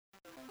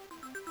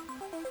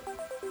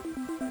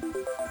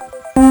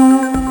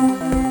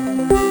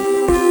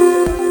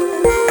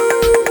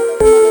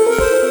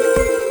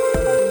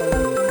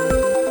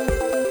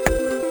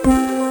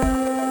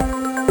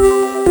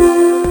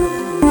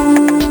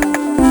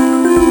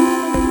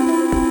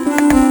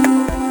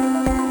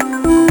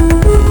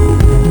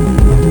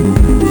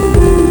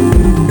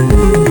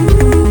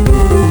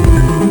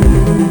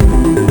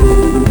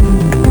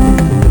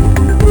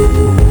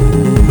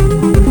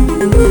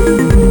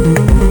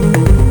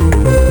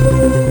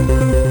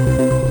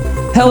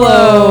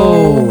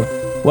Hello!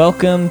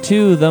 Welcome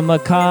to the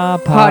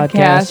McCaw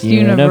Podcast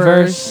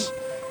Universe.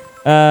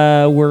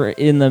 We're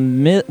in the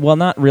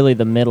not really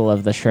the middle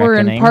of the Shrekening. We're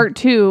in part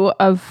 2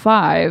 of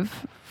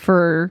 5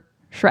 for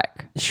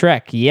Shrek.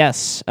 Shrek,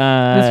 yes.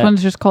 This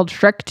one's just called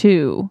Shrek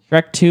 2.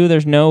 Shrek 2,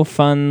 there's no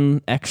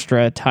fun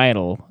extra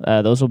title.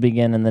 Those will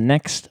begin in the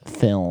next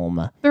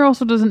film. There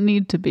also doesn't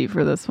need to be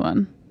for this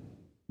one.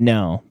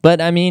 No,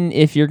 but I mean,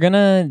 if you're going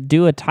to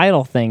do a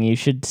title thing, you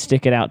should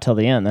stick it out till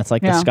the end. That's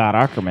like the Scott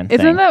Aukerman thing.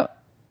 Isn't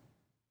that...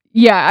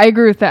 Yeah, I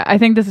agree with that. I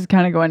think this is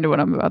kind of going to what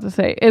I'm about to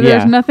say.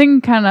 There's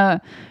nothing kind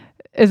of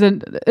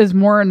is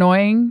more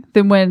annoying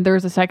than when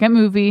there's a second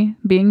movie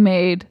being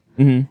made.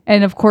 Mm-hmm.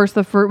 And of course,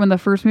 when the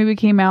first movie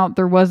came out,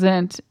 there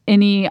wasn't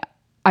any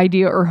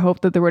idea or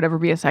hope that there would ever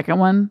be a second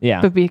one.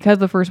 Yeah. But because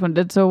the first one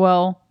did so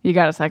well, you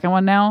got a second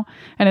one now.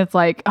 And it's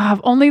like,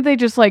 if only they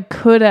just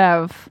could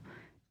have...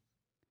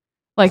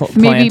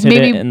 maybe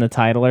it in the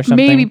title or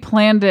something. Maybe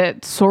planned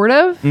it sort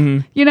of,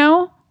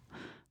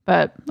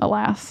 but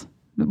alas,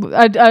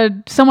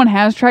 someone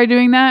has tried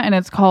doing that, and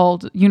it's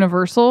called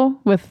Universal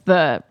with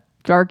the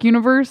Dark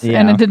Universe,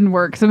 and it didn't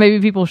work. So maybe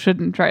people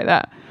shouldn't try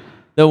that.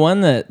 The one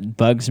that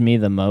bugs me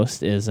the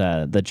most is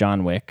the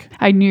John Wick.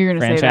 I knew you were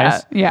going to say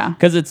that. Yeah,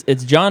 because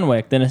it's John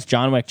Wick, then it's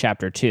John Wick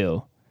Chapter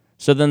 2.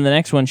 So then the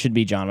next one should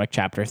be John Wick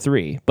Chapter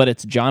 3, but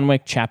it's John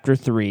Wick Chapter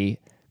 3.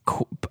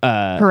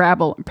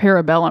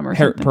 Parabellum or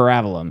something.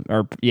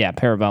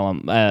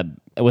 Parabellum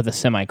with a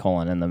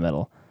semicolon in the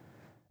middle.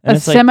 And a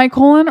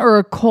semicolon or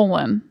a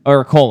colon? Or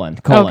a colon.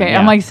 Okay, yeah.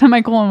 I'm like,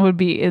 semicolon would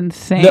be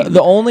insane.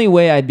 The only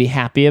way I'd be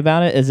happy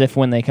about it is if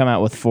when they come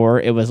out with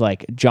 4, it was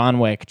like John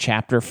Wick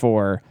Chapter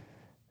 4,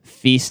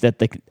 Feast at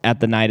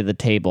the Night of the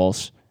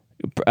Tables,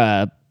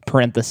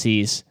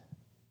 parentheses,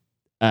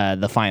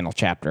 the final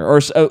chapter.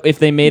 Or so if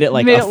they made it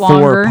like a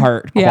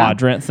 4-part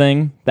quadrant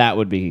thing, that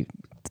would be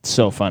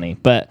so funny.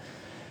 But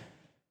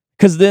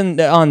because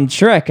then on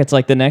Shrek, it's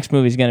like the next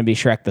movie is going to be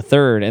Shrek the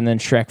Third, and then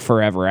Shrek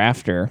Forever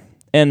After.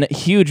 And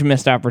huge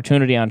missed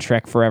opportunity on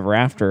Shrek Forever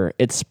After.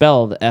 It's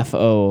spelled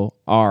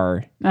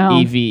Forever.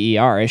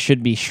 It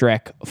should be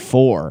Shrek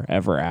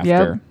Forever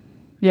After.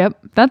 Yep.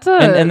 That's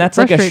that's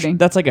frustrating.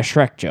 That's like a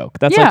Shrek joke.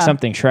 That's like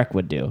something Shrek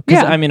would do.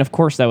 Because I mean, of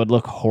course, that would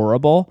look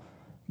horrible,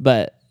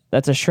 but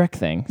that's a Shrek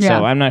thing. Yeah.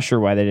 So I'm not sure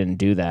why they didn't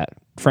do that.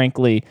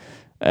 Frankly,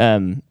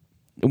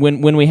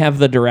 when we have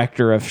the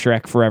director of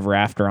Shrek Forever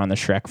After on the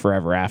Shrek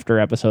Forever After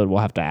episode, we'll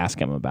have to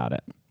ask him about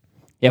it.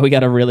 Yeah, we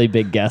got a really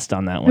big guest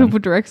on that one. Who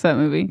directs that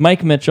movie?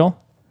 Mike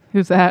Mitchell.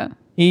 Who's that?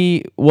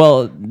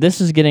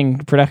 This is getting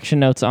production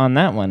notes on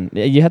that one.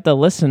 You have to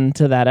listen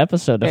to that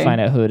episode to find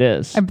out who it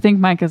is. I think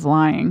Mike is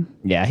lying.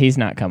 Yeah, he's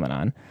not coming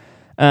on.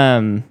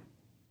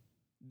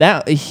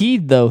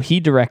 He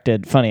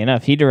directed, funny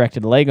enough, he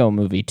directed Lego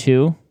Movie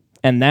 2,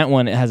 and that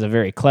one has a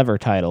very clever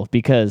title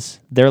because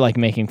they're like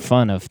making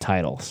fun of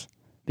titles.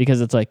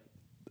 Because it's like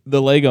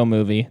the Lego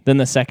Movie, then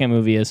the second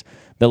movie is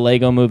the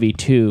Lego Movie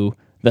 2,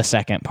 the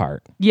second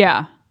part.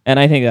 Yeah. And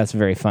I think that's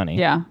very funny.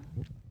 Yeah.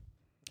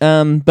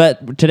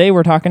 But today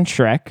we're talking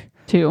Shrek.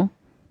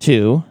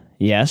 2,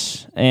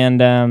 yes.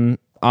 And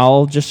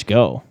I'll just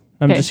go.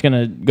 I'm just going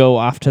to go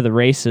off to the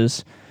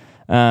races.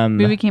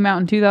 Movie came out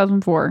in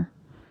 2004.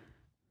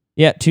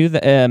 Yeah,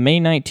 May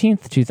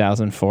 19th,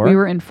 2004. We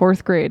were in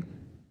 4th grade.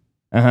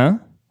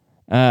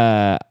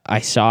 I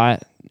saw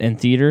it in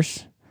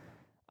theaters.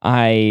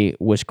 I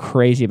was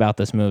crazy about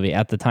this movie.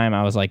 At the time,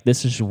 I was like,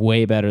 this is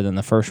way better than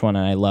the first one,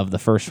 and I love the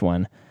first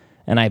one.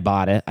 And I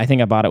bought it. I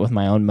think I bought it with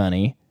my own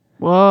money.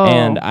 Whoa.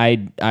 And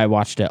I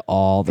watched it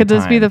all the time. Could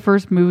this be the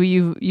first movie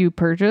you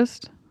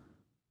purchased?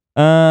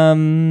 Yeah,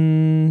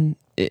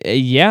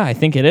 I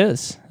think it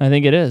is. Because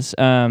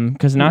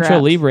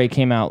Nacho Libre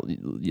came out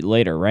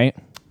later, right?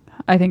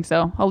 I think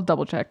so. I'll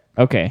double check.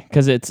 Okay,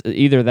 because it's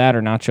either that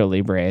or Nacho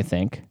Libre, I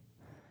think.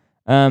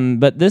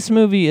 But this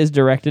movie is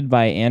directed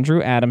by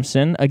Andrew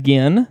Adamson.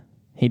 Again,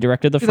 he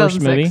directed the 2006.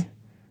 first movie.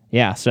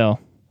 Yeah, so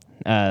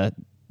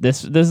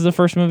this is the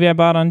first movie I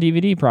bought on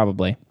DVD,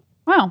 probably.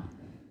 Wow,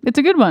 it's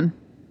a good one.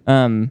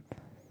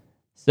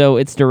 So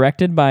it's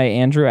directed by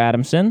Andrew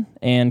Adamson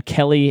and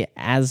Kelly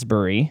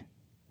Asbury,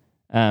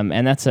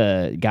 and that's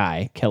a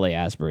guy, Kelly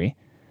Asbury.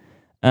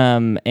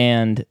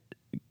 And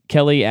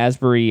Kelly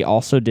Asbury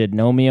also did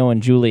Romeo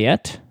and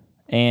Juliet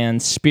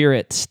and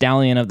Spirit,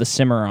 Stallion of the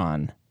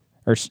Cimarron,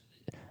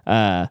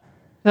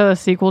 The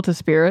sequel to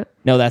Spirit?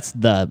 No, that's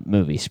the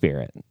movie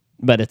Spirit.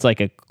 But it's like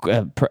a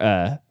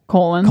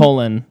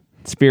colon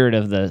Spirit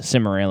of the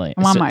Cimarron.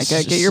 Come on,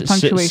 Micah, get your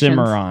punctuation.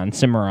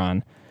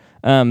 Cimarron.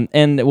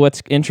 And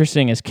what's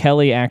interesting is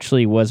Kelly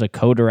actually was a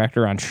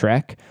co-director on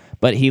Shrek,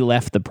 but he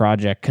left the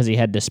project because he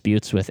had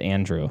disputes with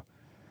Andrew.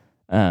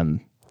 And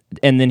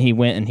then he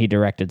went and he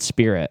directed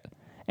Spirit.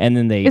 And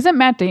then Isn't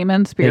Matt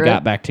Damon Spirit? They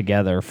got back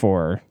together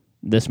for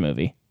this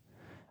movie.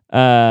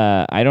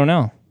 I don't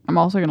know. I'm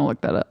also going to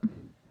look that up.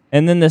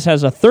 And then this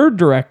has a third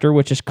director,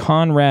 which is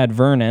Conrad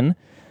Vernon.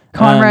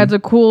 Conrad's a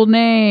cool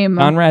name.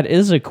 Conrad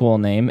is a cool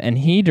name, and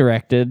he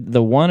directed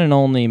the one and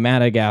only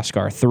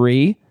Madagascar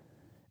 3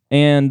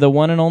 and the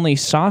one and only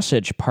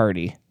Sausage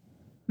Party.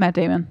 Matt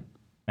Damon.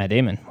 Matt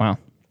Damon. Wow.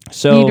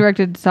 So he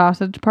directed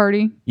Sausage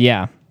Party.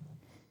 Yeah.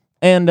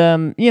 And,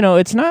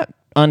 it's not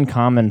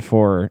uncommon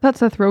for... That's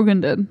Seth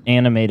Rogen did.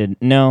 Animated...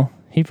 No,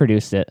 he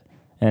produced it,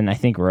 and I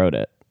think wrote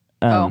it.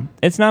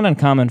 It's not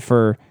uncommon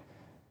for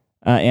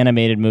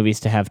animated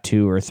movies to have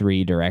 2 or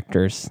 3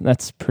 directors.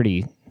 That's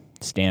pretty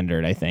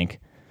standard, I think.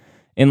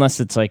 Unless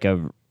it's like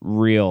a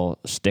real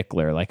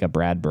stickler, like a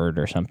Brad Bird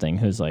or something,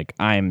 who's like,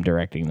 I'm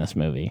directing this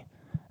movie.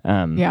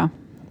 Yeah.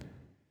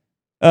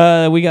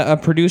 We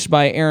got produced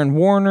by Aaron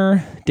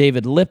Warner,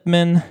 David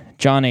Lipman,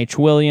 John H.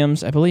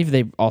 Williams. I believe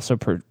they also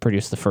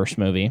produced the first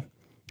movie.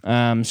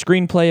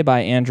 Screenplay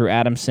by Andrew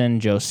Adamson,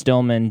 Joe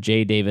Stillman,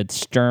 J. David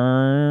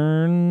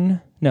Stem.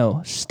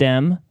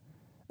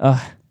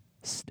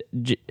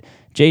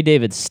 J.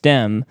 David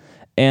Stem,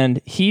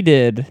 and he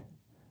did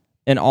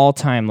an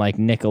all-time like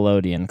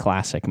Nickelodeon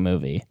classic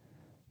movie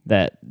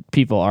that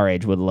people our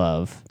age would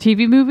love.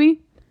 TV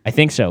movie? I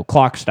think so.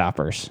 Clock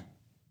Stoppers.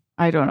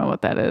 I don't know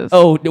what that is.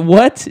 Oh,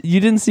 what? You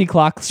didn't see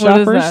Clock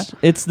Stoppers? What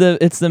is that?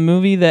 It's the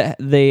movie that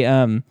they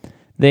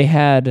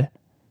had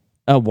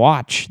a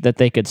watch that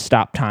they could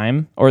stop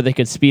time, or they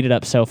could speed it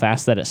up so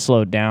fast that it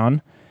slowed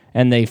down,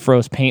 and they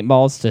froze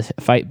paintballs to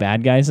fight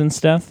bad guys and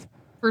stuff.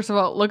 First of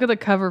all, look at the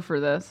cover for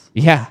this.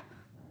 Yeah.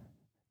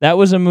 That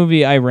was a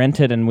movie I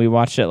rented, and we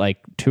watched it like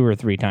 2 or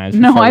 3 times.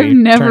 No, I've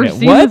never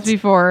seen this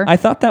before. I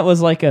thought that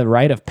was like a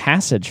rite of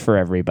passage for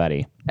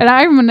everybody. And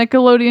I'm a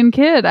Nickelodeon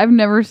kid. I've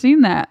never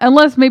seen that.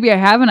 Unless maybe I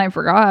have and I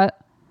forgot.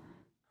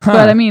 Huh.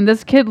 But I mean,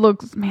 this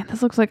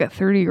looks like a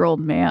 30-year-old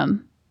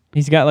man.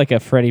 He's got like a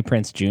Freddie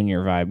Prinze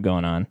Jr. vibe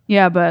going on.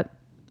 Yeah, but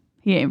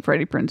he ain't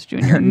Freddie Prinze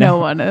Jr. No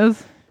one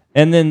is.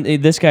 And then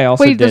this guy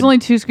also there's only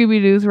 2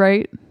 Scooby-Doos,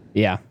 right?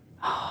 Yeah.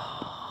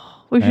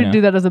 We should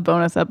do that as a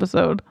bonus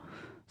episode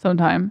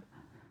sometime.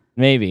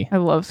 Maybe. I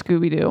love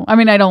Scooby-Doo. I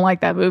mean, I don't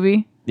like that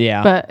movie.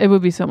 Yeah. But it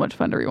would be so much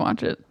fun to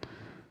rewatch it.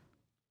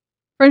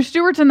 French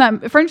Stewart's in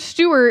that. French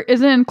Stewart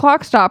is in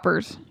Clock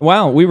Stoppers.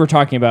 Wow, we were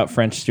talking about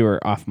French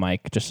Stewart off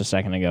mic just a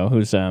second ago,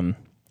 who's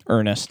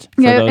Ernest,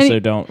 for those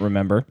who don't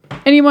remember.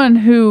 Anyone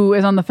who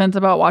is on the fence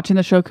about watching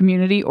the show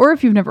Community, or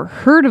if you've never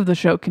heard of the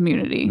show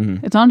Community,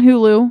 it's on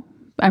Hulu.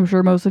 I'm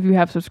sure most of you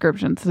have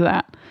subscriptions to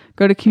that.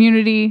 Go to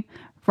Community.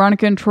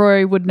 Veronica and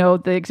Troy would know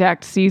the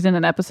exact season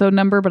and episode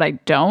number, but I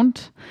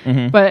don't.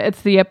 But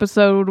it's the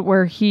episode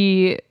where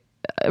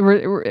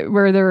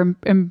where they're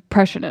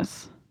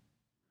impressionists.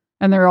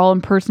 And they're all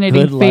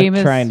impersonating famous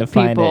people. Trying to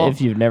find it if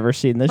you've never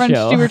seen the French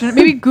show. Stewart,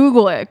 maybe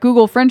Google it.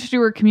 Google French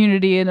Stewart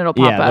Community and it'll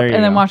pop up.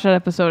 And then watch that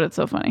episode. It's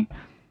so funny.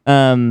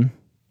 But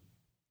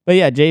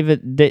yeah,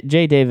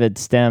 J. David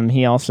Stem,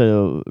 he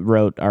also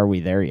wrote Are We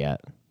There Yet?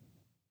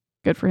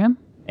 Good for him.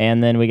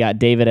 And then we got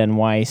David N.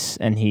 Weiss,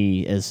 and he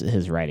is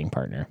his writing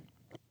partner.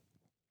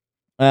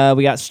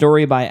 We got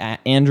story by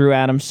Andrew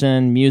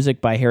Adamson,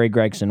 music by Harry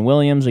Gregson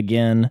Williams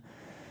again.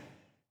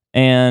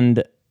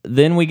 And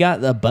then we got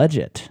the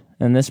budget.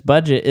 And this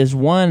budget is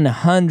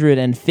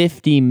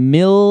 $150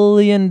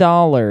 million.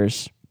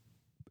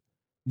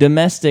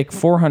 Domestic,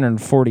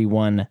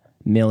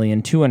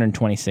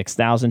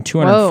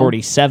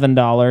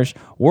 $441,226,247.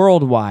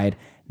 Worldwide,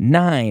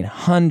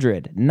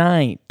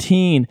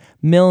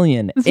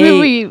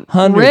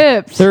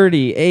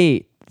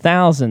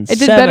 $919,838,758. It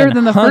did better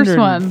than the first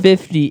one.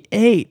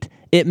 58.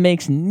 It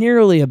makes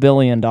nearly $1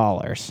 billion.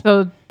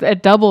 So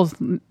it doubles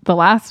the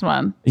last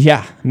one.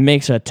 Yeah,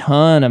 makes a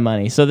ton of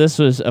money. So this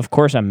was, of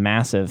course, a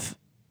massive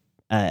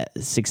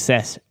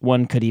success.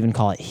 One could even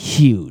call it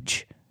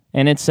huge.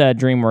 And it's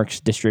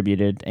DreamWorks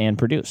distributed and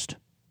produced.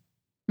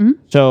 Mm-hmm.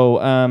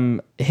 So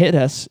hit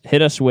us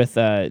with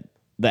the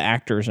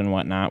actors and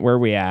whatnot. Where are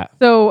we at?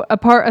 So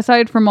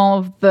aside from all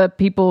of the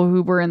people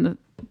who were in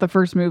the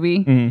first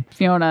movie,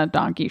 Fiona,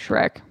 Donkey,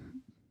 Shrek,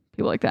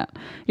 people like that.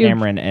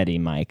 Cameron, Eddie,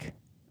 Mike.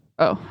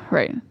 Oh,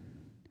 right.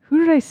 Who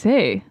did I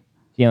say?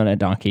 Fiona,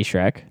 Donkey,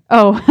 Shrek.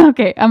 Oh,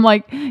 okay. I'm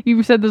like,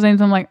 you said those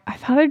names. I'm like, I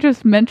thought I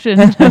just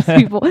mentioned those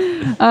people.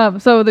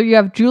 So there you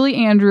have Julie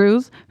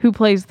Andrews, who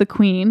plays the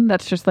Queen.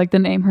 That's just like the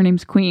name. Her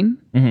name's Queen.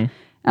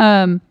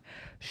 Mm-hmm.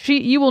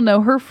 You will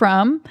know her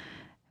from,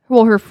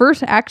 her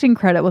first acting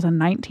credit was in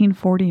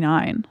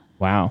 1949.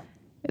 Wow.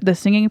 The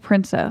Singing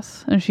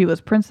Princess. And she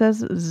was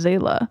Princess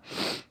Zayla.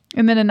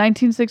 And then in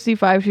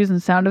 1965, she's in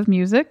Sound of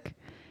Music.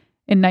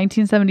 In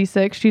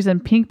 1976, she's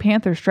in Pink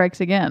Panther Strikes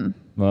Again.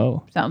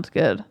 Whoa. Sounds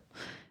good.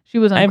 She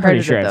was uncredited, I'm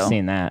pretty sure though. I've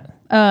seen that.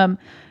 And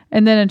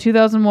then in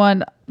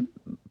 2001,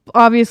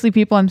 obviously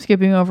people I'm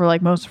skipping over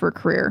like most of her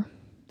career.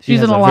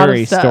 She's in a lot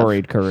of stuff. Very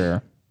storied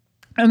career.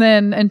 And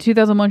then in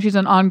 2001, she's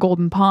in On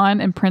Golden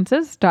Pond and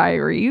Princess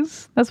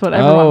Diaries. That's what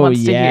everyone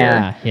wants to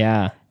hear.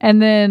 Yeah.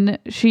 And then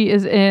she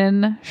is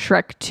in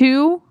Shrek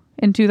 2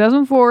 in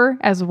 2004,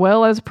 as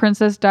well as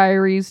Princess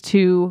Diaries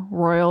 2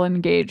 Royal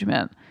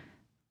Engagement.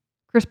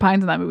 Chris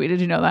Pine's in that movie. Did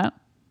you know that?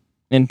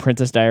 In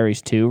Princess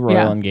Diaries 2,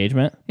 Royal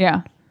Engagement?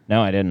 Yeah.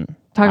 No, I didn't.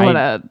 Talk about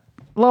a...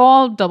 Well,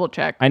 I'll double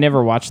check. I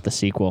never watched the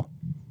sequel.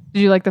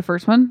 Did you like the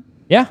first one?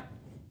 Yeah.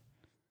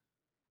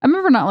 I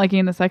remember not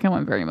liking the second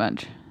one very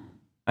much.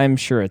 I'm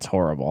sure it's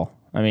horrible.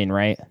 I mean,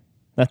 right?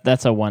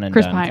 That's a one and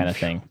Chris done Pine, kind of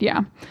thing.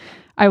 Yeah.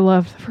 I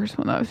loved the first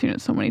one though. I've seen it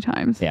so many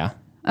times. Yeah.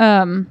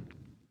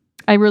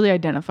 I really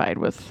identified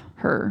with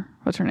her.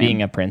 What's her name?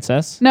 Being a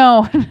princess?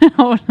 No.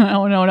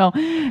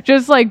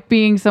 Just like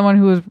being someone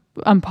who was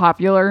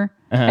unpopular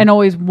and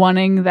always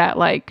wanting that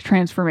like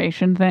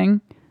transformation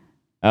thing.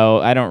 Oh,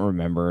 I don't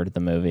remember the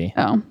movie.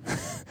 Oh.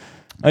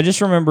 I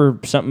just remember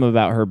something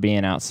about her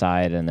being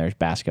outside and there's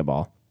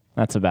basketball.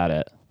 That's about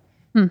it.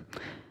 Then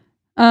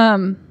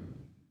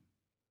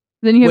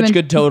you have Which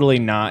could totally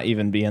not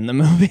even be in the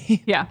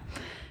movie. Yeah.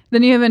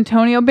 Then you have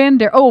Antonio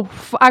Banderas. Oh,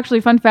 actually,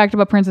 fun fact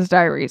about Princess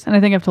Diaries, and I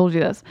think I've told you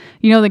this.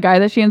 You know the guy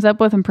that she ends up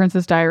with in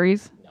Princess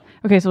Diaries? No.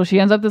 Okay, so she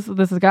ends up this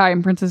guy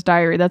in Princess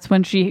Diary. That's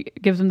when she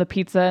gives him the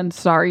pizza and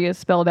sorry is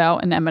spelled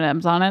out and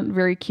M&M's on it.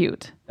 Very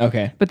cute.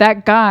 Okay. But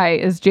that guy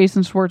is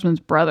Jason Schwartzman's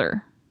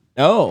brother.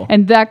 Oh.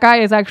 And that guy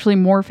is actually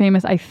more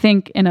famous, I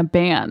think, in a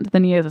band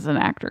than he is as an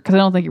actor, because I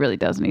don't think he really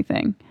does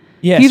anything.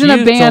 Yeah, he's in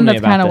a band that's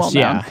kind of well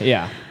known.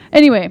 Yeah.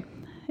 Anyway,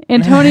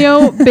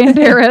 Antonio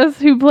Banderas,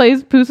 who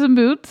plays Puss in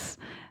Boots.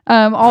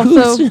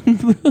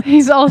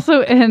 He's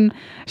also in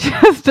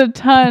just a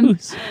ton.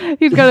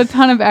 He's got a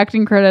ton of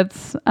acting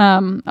credits.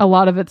 A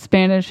lot of it's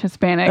Spanish,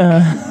 Hispanic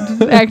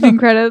acting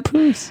credits.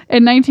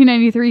 In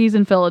 1993, he's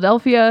in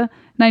Philadelphia.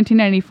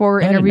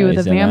 1994, Interview with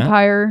a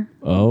Vampire,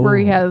 where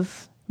he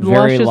has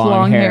luscious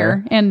long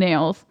hair and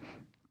nails.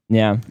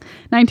 Yeah.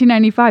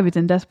 1995, he's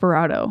in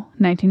Desperado.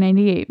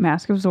 1998,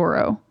 Mask of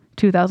Zorro.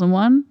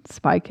 2001,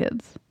 Spy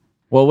Kids.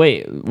 Well,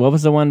 wait, what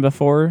was the one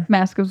before?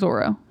 Mask of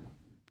Zorro.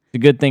 A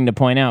good thing to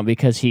point out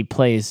because he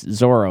plays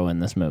Zorro in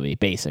this movie,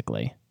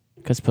 basically.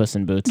 Because Puss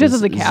in Boots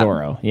is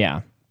Zorro.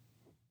 Yeah.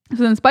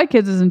 So then Spy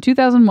Kids is in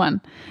 2001.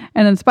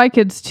 And then Spy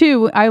Kids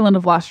 2, Island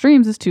of Lost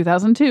Dreams, is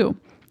 2002.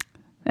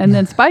 And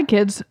then Spy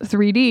Kids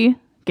 3D,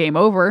 Game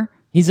Over.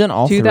 He's in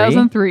all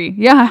 2003.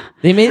 Yeah.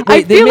 They made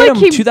him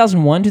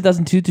 2001,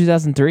 2002,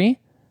 2003?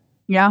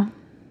 Yeah.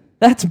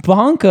 That's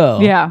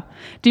bonko. Yeah.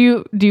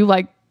 Do you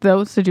like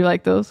those? Did you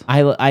like those?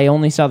 I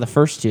only saw the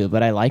first two,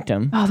 but I liked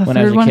them. Oh, the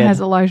third one has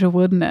Elijah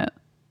Wood in it.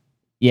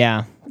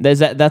 Yeah.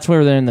 That's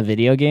where they're in the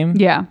video game?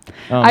 Yeah.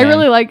 I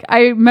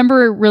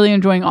remember really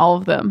enjoying all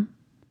of them.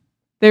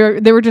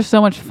 They were just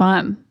so much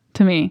fun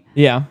to me.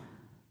 Yeah.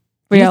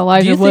 But yeah,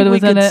 Elijah Wood was in it. Do you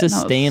think we could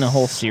sustain a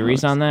whole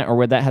series on that, or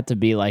would that have to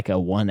be like a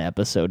one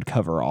episode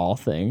cover all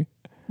thing?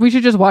 We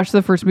should just watch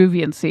the first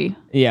movie and see.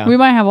 Yeah. We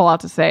might have a lot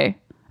to say.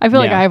 I feel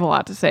like I have a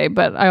lot to say,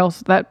 but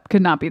that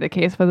could not be the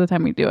case by the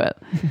time we do it.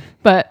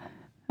 But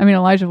I mean,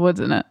 Elijah Wood's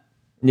in it.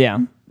 Yeah.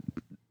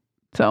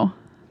 So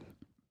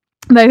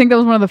I think that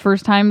was one of the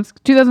first times,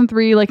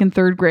 2003, like in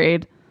third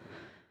grade,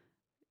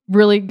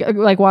 really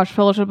like watched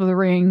Fellowship of the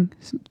Ring,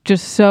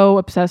 just so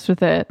obsessed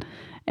with it.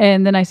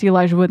 And then I see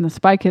Elijah Wood in the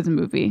Spy Kids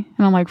movie,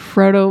 and I'm like,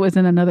 Frodo is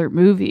in another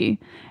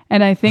movie.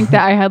 And I think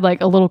that I had like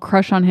a little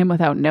crush on him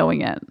without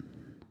knowing it.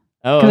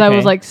 Oh, because I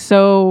was like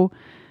so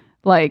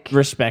like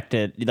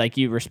respected, like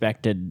you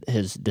respected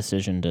his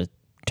decision to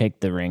take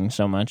the ring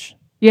so much.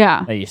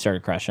 Yeah. That you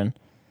started crushing.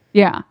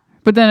 Yeah.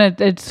 But then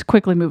it's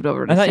quickly moved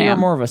over to Sam. I thought you were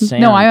more of a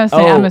Sam. No, I'm a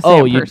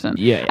Sam person.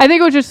 Yeah. I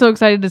think I was just so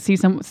excited to see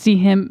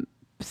Frodo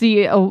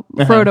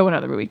in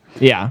another movie.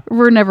 Yeah.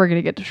 We're never going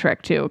to get to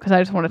Shrek 2 because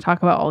I just want to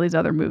talk about all these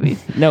other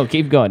movies. No,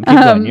 keep going. Keep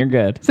going. You're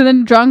good. So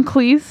then John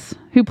Cleese,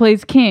 who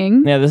plays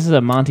King. Yeah, this is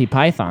a Monty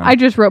Python. I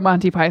just wrote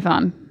Monty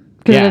Python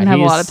because I didn't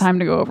have a lot of time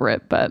to go over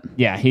it. But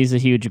yeah, he's a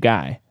huge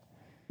guy.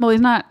 Well,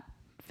 he's not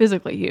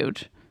physically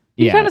huge.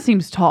 He kind of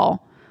seems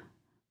tall.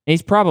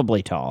 He's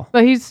probably tall.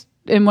 But he's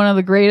in one of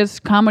the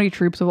greatest comedy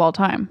troupes of all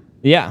time.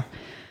 Yeah.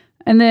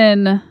 And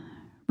then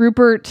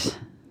Rupert,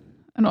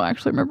 I don't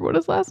actually remember what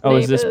his last name is. Oh,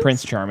 is this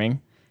Prince Charming?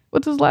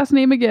 What's his last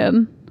name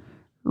again?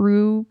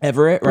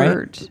 Everett,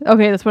 right?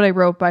 Okay, that's what I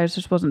wrote, but I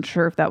just wasn't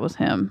sure if that was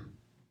him.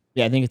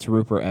 Yeah, I think it's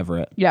Rupert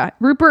Everett. Yeah,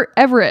 Rupert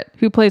Everett,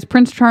 who plays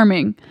Prince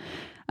Charming.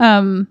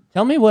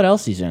 Tell me what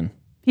else he's in.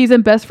 He's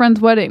in My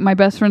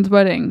Best Friend's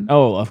Wedding.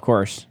 Oh, of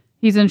course.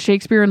 He's in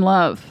Shakespeare in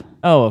Love.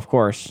 Oh, of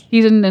course.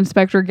 He's in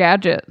Inspector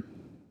Gadget.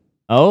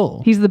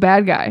 Oh. He's the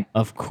bad guy.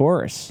 Of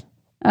course.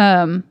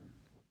 Didn't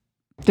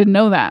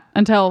know that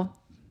until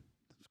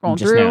scrolling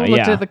through,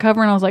 looked at the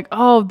cover, and I was like,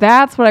 oh,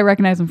 that's what I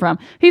recognize him from.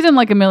 He's in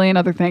like a million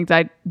other things.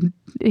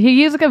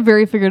 He has like a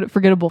very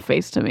forgettable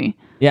face to me.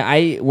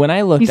 Yeah, when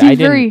I looked, I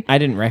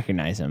didn't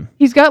recognize him.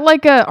 He's got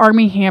like a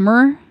Army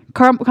Hammer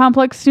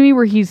complex to me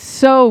where he's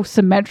so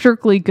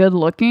symmetrically good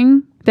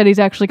looking that he's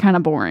actually kind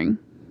of boring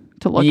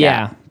to look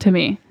at to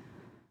me.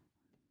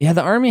 Yeah,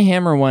 the Army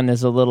Hammer one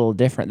is a little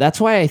different. That's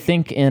why I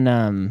think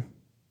when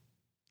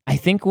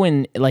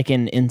like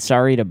in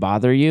Sorry to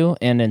Bother You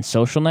and in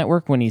Social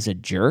Network, when he's a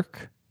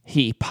jerk,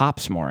 he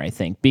pops more, I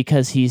think,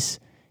 because he's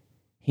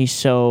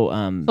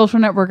so Social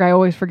Network, I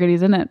always forget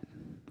he's in it.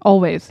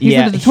 Always. He's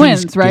in the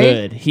twins, right?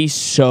 Good. He's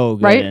so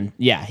good. Right? And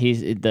yeah,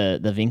 he's the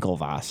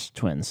Winklevoss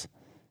twins.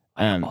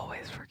 I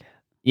always forget.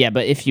 Yeah,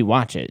 but if you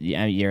watch it,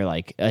 you're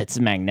like, it's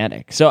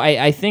magnetic. So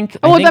I think...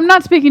 I'm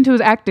not speaking to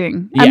his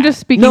acting. Yeah. I'm just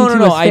speaking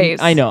to his face.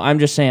 I know. I'm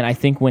just saying, I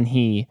think when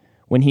he's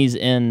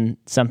in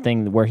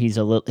something where he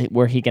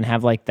can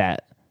have like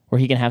that, where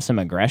he can have some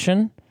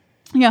aggression,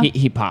 Yeah.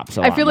 He pops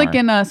a lot I feel more. like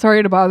in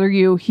Sorry to Bother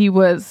You, he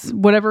was,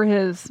 whatever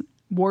his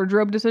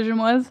wardrobe decision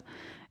was,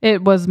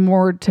 it was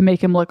more to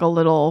make him look a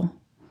little,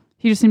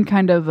 he just seemed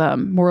kind of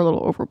more a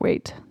little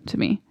overweight to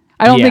me.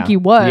 I don't think he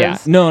was. Yeah.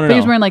 No. But he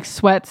was wearing like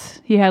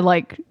sweats. He had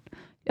like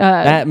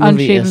that movie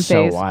unshaven is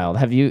face. so wild.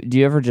 Do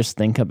you ever just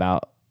think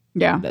about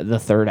the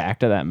third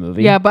act of that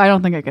movie? Yeah, but I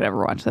don't think I could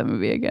ever watch that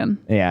movie again.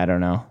 Yeah, I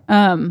don't know.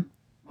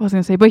 What was I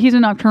going to say? But he's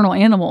in Nocturnal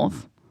Animals.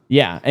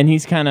 Yeah, and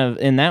he's kind of,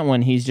 in that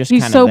one, he's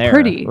kind of so there,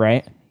 pretty.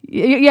 Right?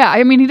 Yeah,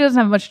 I mean, he doesn't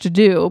have much to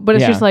do, but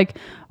it's just like,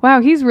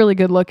 wow, he's really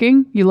good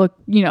looking. You look,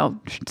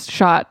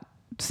 shot,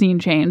 scene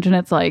change, and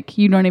it's like,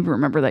 you don't even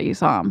remember that you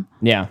saw him.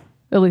 Yeah.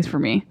 At least for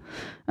me.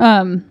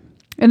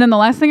 And then the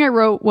last thing I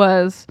wrote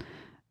was,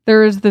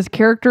 there is this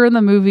character in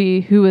the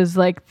movie who is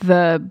like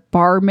the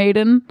bar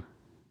maiden.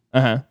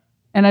 Uh-huh.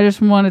 And I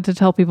just wanted to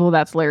tell people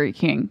that's Larry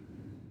King.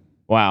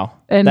 Wow.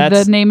 And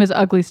the name is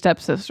Ugly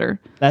Stepsister.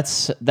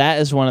 That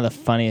is one of the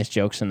funniest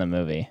jokes in the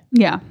movie.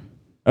 Yeah.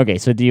 Okay,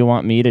 so do you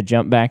want me to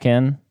jump back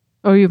in?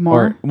 Oh, you have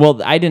more?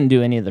 Well, I didn't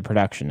do any of the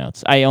production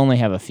notes. I only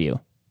have a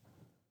few.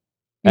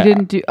 You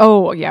didn't do...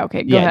 Oh, yeah,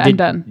 okay. Go ahead. I'm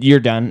done. You're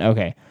done?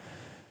 Okay.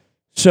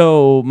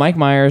 So Mike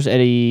Myers,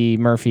 Eddie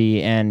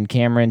Murphy, and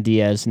Cameron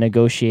Diaz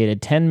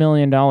negotiated $10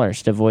 million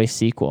to voice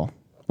sequel,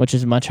 which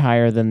is much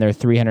higher than their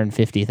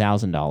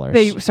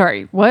 $350,000.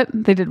 Sorry, what?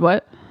 They did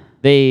what?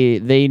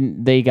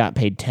 They got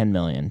paid $10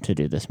 million to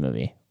do this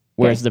movie,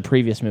 whereas the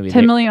previous movie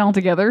 $10 million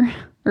altogether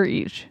or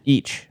each?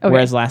 Each. Okay.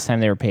 Whereas last time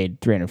they were paid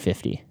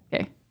 $350,000.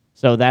 Okay.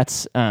 So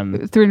that's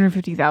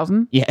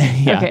 $350,000. Yeah.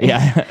 Okay.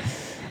 Yeah.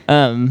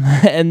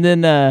 And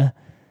then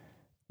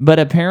but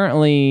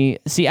apparently,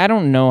 see, I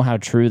don't know how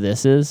true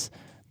this is,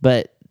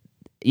 but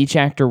each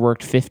actor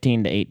worked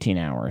 15 to 18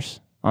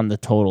 hours on the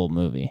total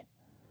movie.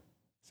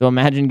 So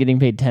imagine getting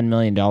paid $10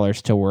 million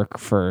to work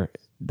for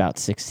about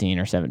 16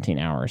 or 17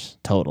 hours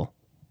total.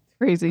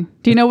 Crazy.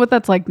 Do you know what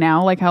that's like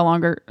now? Like how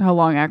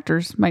long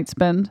actors might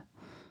spend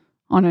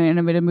on an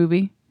animated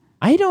movie?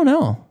 I don't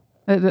know.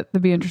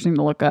 That'd be interesting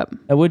to look up.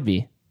 It would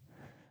be.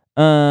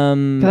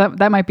 'Cause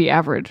that might be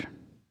average.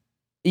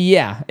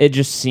 Yeah, it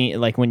just seems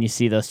like when you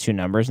see those two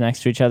numbers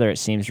next to each other, it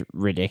seems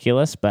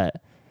ridiculous.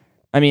 But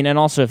I mean, and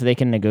also if they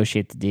can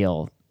negotiate the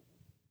deal,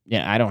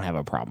 I don't have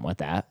a problem with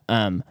that.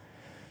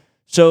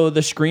 So the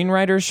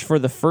screenwriters for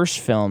the first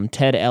film,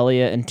 Ted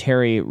Elliott and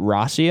Terry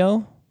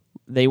Rossio,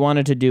 they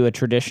wanted to do a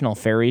traditional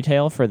fairy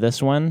tale for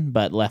this one,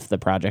 but left the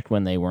project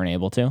when they weren't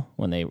able to.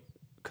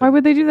 Why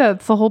would they do that?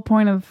 It's the whole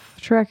point of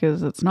Shrek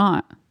is it's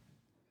not.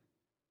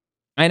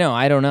 I know.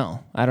 I don't know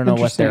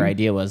what their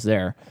idea was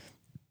there.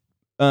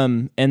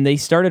 And they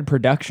started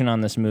production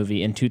on this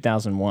movie in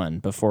 2001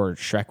 before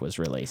Shrek was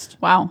released.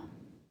 Wow.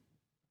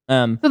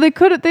 So they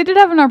did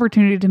have an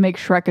opportunity to make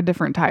Shrek a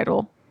different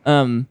title.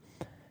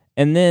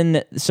 And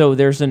then, so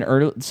this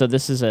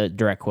is a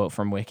direct quote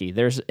from Wiki.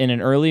 In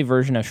an early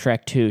version of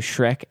Shrek 2,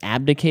 Shrek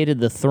abdicated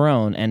the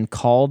throne and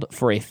called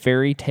for a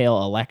fairy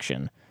tale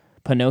election.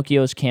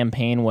 Pinocchio's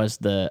campaign was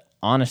the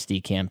honesty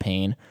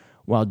campaign,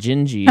 while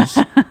Gingy's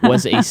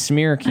was a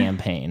smear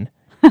campaign.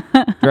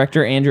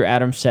 Director Andrew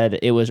Adams said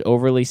it was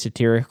overly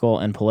satirical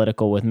and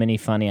political with many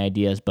funny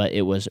ideas, but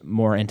it was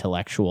more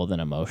intellectual than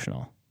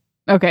emotional.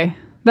 Okay.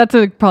 That's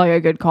probably a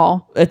good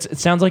call. It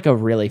sounds like a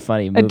really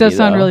funny movie. It does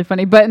sound really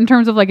funny, but in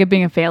terms of like it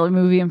being a family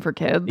movie and for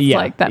kids,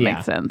 that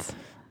makes sense.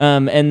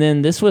 And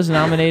then this was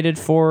nominated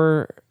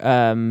for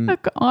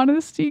like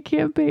honesty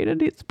campaign,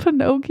 and it's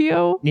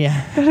Pinocchio.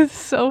 Yeah, that is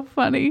so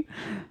funny.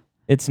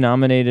 It's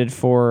nominated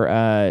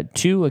for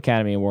 2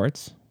 Academy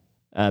Awards: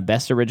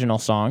 Best Original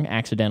Song,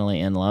 "Accidentally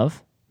in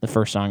Love," the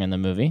first song in the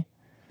movie.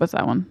 What's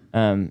that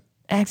one?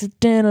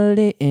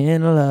 Accidentally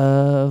in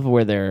Love,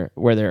 where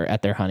they're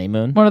at their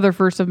honeymoon. One of their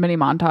first of many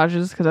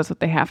montages, because that's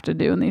what they have to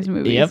do in these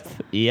movies.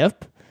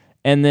 Yep.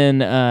 And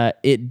then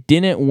it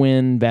didn't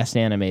win Best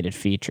Animated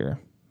Feature.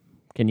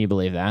 Can you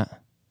believe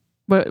that?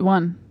 What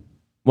one?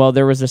 Well,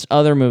 there was this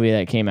other movie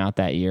that came out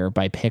that year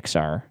by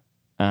Pixar,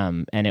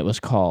 and it was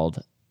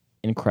called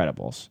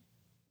Incredibles.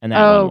 And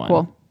that one won.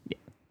 Cool. Yeah.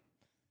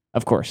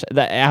 Of course.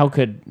 How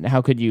could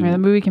you? I mean, the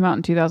movie came out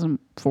in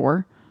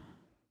 2004.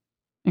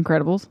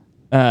 Incredibles.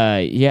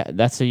 Yeah,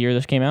 that's the year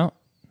this came out?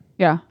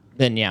 Yeah.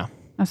 Then, yeah.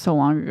 That's so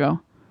long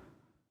ago.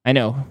 I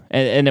know.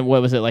 And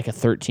what was it, like a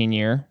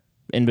 13-year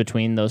in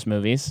between those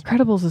movies?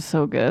 Incredibles is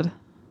so good.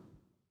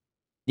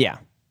 Yeah.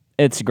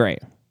 It's great.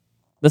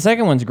 The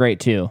second one's great,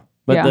 too.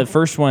 But the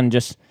first one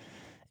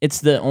it's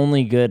the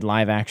only good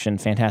live-action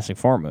Fantastic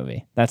Four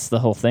movie. That's the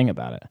whole thing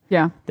about it.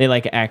 Yeah. They,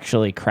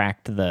 actually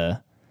cracked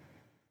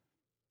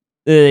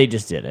They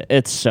just did it.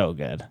 It's so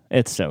good.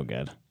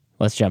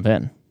 Let's jump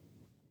in.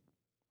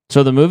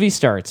 So the movie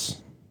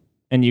starts,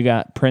 and you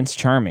got Prince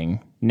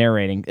Charming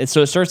narrating.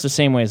 So it starts the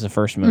same way as the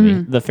first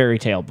movie, the fairy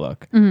tale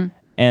book. Mm-hmm.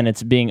 And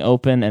it's being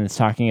open, and it's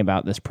talking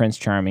about this Prince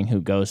Charming who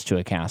goes to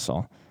a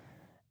castle.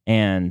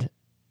 And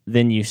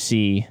then you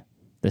see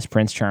this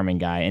Prince Charming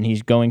guy, and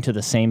he's going to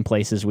the same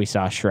places we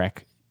saw Shrek.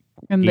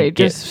 And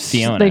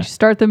they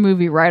start the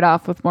movie right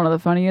off with one of the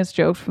funniest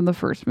jokes from the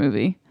first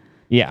movie.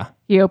 Yeah.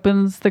 He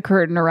opens the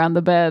curtain around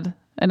the bed,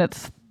 and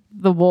it's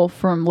the wolf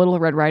from Little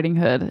Red Riding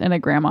Hood in a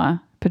grandma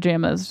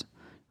pajamas,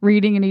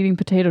 reading and eating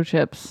potato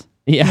chips.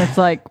 Yeah. And it's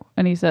like,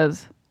 and he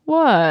says,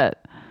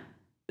 "What?"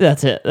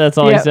 That's it. That's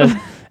all he says.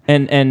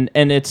 And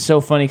it's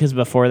so funny because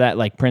before that,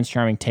 like, Prince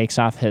Charming takes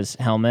off his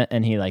helmet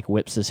and he like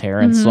whips his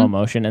hair in slow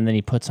motion, and then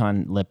he puts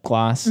on lip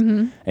gloss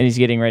and he's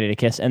getting ready to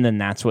kiss, and then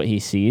that's what he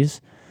sees.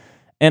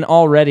 And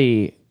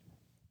already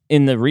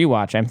in the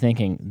rewatch, I'm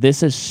thinking,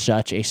 this is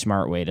such a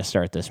smart way to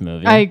start this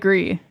movie. I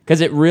agree.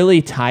 Because it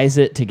really ties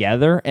it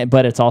together,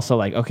 but it's also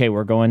like, okay,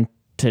 we're going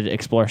to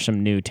explore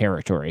some new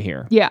territory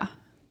here. Yeah.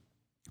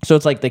 So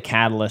it's like the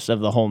catalyst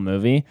of the whole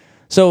movie.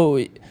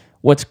 So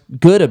what's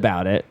good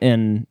about it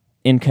in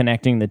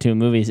connecting the two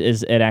movies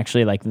is it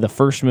actually, like, the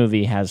first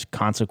movie has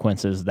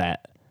consequences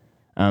that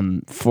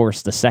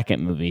force the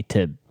second movie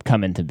to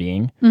come into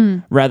being,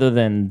 rather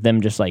than them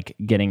just like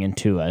getting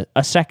into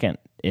a second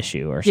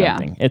issue or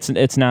something. Yeah.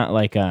 It's not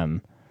like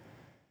the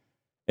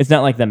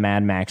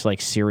Mad Max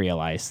like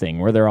serialized thing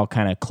where they're all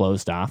kind of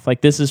closed off. Like,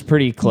 this is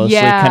pretty closely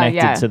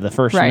connected to the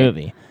first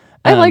movie.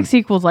 I like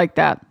sequels like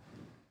that.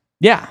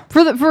 Yeah.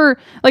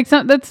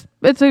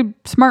 It's a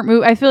smart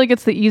move. I feel like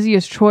it's the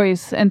easiest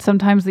choice, and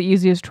sometimes the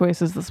easiest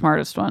choice is the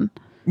smartest one.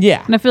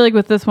 Yeah. And I feel like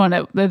with this one,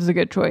 it was a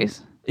good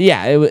choice.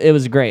 Yeah, it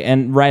was great.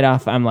 And right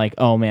off, I'm like,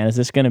 oh man, is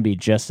this going to be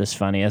just as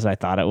funny as I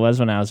thought it was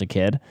when I was a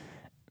kid?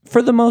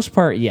 For the most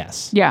part,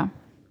 yes. Yeah.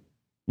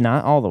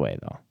 Not all the way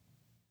though.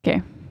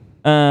 Okay.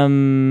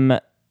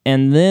 And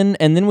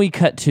then we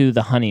cut to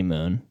the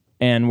honeymoon,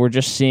 and we're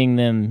just seeing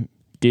them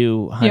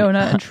do Fiona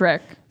and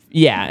Shrek.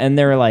 Yeah, and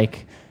they're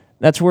like,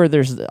 that's where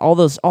there's all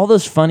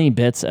those funny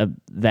bits of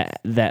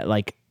that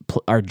like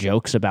are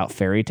jokes about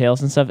fairy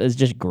tales and stuff is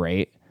just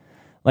great.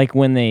 Like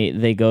when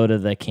they go to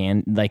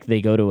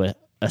they go to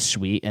a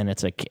suite, and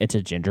it's a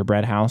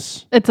gingerbread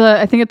house.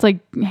 I think it's like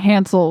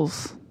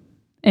Hansel's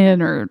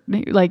Inn, or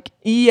like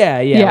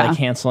yeah, like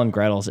Hansel and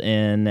Gretel's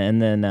Inn,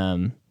 and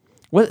then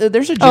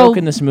there's a joke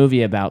in this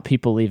movie about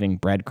people leaving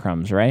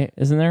breadcrumbs, right?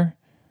 Isn't there?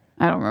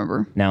 I don't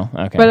remember. No,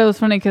 okay. But it was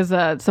funny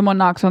because someone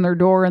knocks on their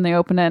door and they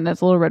open it, and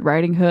it's Little Red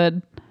Riding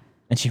Hood,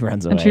 and she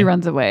runs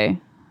away.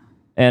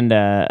 And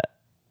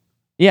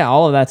yeah,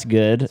 all of that's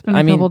good. It's been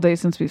a couple days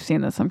since we've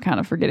seen this. I'm kind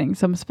of forgetting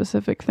some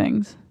specific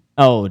things.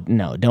 Oh,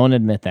 no. Don't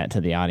admit that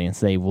to the audience.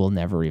 They will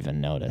never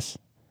even notice.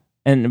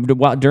 And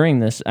during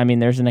this, I mean,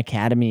 there's an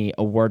Academy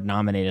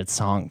Award-nominated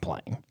song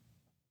playing.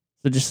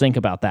 So just think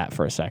about that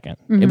for a second.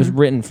 It was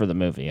written for the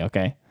movie,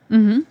 okay?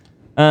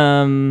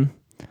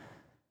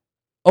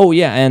 Oh,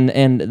 yeah,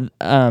 and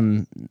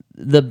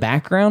the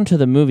background to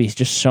the movie is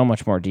just so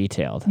much more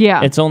detailed.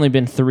 Yeah. It's only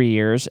been 3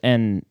 years,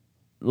 and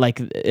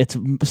like it's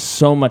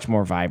so much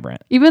more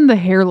vibrant. Even the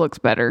hair looks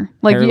better.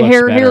 Like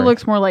hair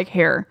looks more like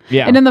hair.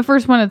 Yeah. And in the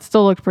first one, it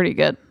still looked pretty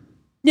good.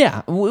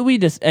 Yeah, we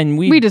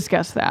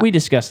discussed that. We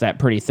discussed that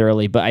pretty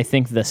thoroughly, but I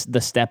think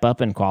the step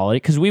up in quality,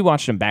 because we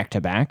watched them back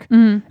to back,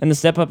 and the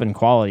step up in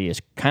quality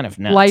is kind of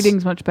nuts.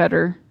 Lighting's much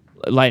better.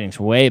 Lighting's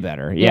way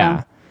better.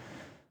 Yeah.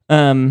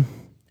 And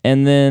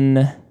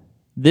then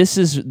this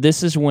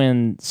is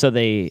when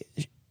they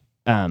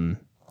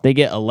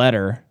get a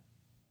letter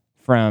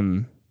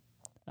from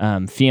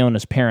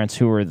Fiona's parents,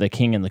 who were the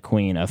king and the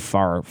queen of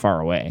far, far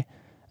away.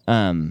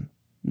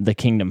 The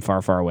kingdom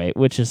far, far away,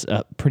 which is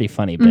a pretty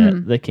funny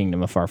bit, the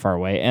kingdom of far, far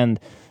away.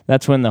 And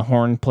that's when the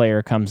horn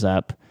player comes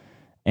up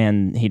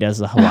and he does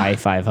the Hawaii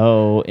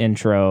 5-0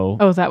 intro.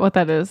 Oh, is that what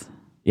that is?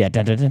 Yeah.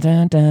 Da, da, da,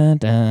 da, da,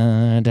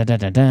 da, da,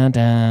 da, da,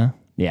 da.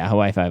 Yeah,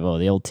 Hawaii 5-0,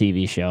 the old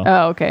TV show.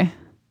 Oh, okay.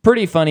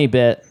 Pretty funny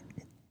bit.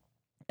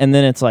 And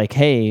then it's like,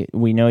 hey,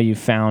 we know you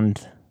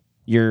found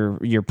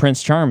your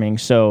Prince Charming,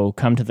 so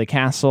come to the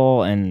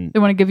castle, and they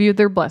want to give you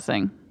their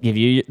blessing. And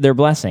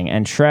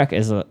Shrek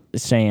is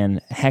saying,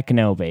 heck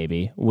no,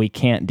 baby, we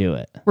can't do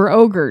it. We're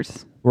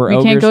ogres.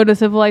 We can't go to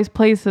civilized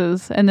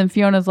places. And then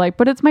Fiona's like,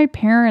 but it's my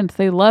parents.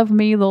 They love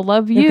me. They'll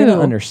love you. They're going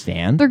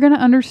to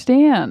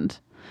understand.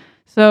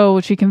 So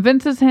she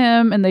convinces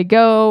him, and they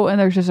go, and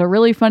there's just a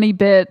really funny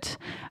bit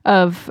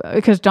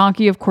because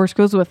Donkey, of course,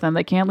 goes with them.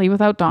 They can't leave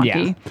without Donkey.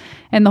 Yeah.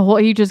 And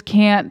he just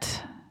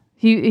can't.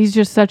 He's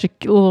just such a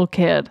little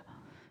kid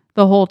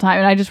the whole time.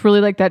 And I just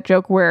really like that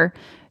joke where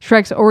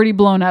Shrek's already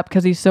blown up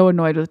because he's so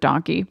annoyed with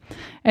Donkey.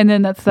 And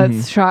then that's that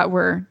shot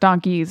where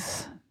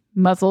Donkey's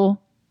muzzle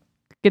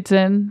gets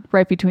in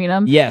right between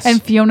them. Yes.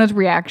 And Fiona's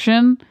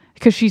reaction,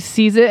 because she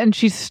sees it and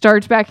she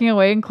starts backing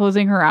away and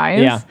closing her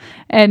eyes. Yeah.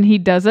 And he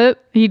does it.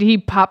 He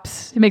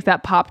pops, he makes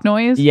that pop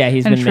noise. Yeah,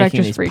 he's been Shrek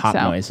making these pop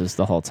noises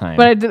the whole time.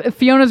 But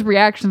Fiona's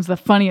reaction's the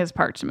funniest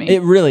part to me.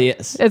 It really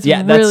is. It's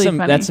really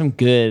funny. That's some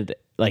good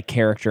like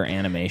character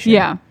animation.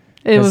 Yeah.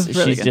 It was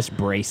really she's good. Just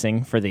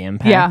bracing for the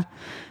impact. Yeah.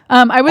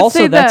 I would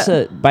say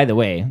that by the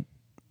way,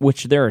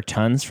 which there are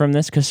tons from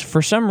this, because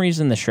for some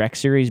reason the Shrek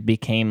series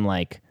became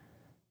like,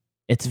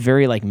 it's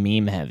very like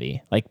meme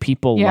heavy. Like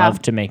people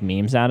love to make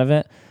memes out of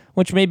it,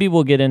 which maybe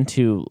we'll get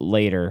into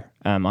later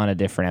on a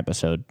different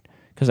episode,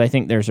 because I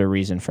think there's a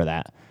reason for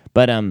that.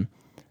 But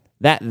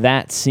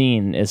that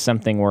scene is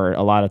something where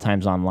a lot of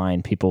times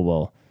online people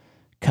will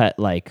cut,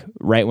 like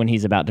right when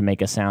he's about to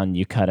make a sound,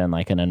 you cut in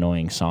like an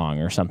annoying song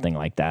or something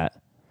like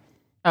that.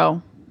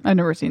 Oh, I've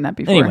never seen that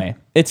before. Anyway,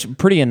 it's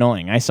pretty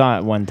annoying. I saw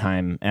it one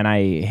time and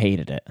I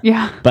hated it.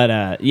 Yeah.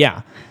 But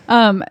yeah.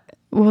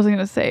 What was I going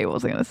to say? Oh, I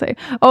was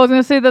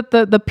going to say that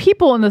the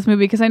people in this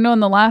movie, because I know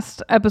in the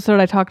last episode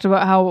I talked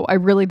about how I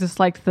really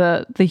disliked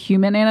the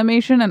human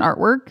animation and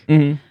artwork.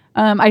 Mm-hmm.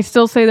 I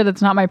still say that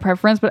it's not my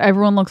preference, but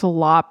everyone looks a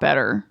lot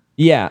better.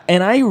 Yeah,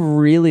 and I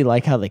really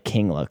like how the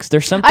king looks.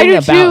 There's something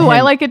about him.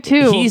 I like it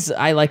too.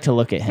 I like to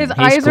look at him. His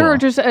eyes are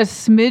just a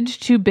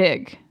smidge too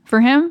big for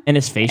him. And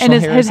his facial hair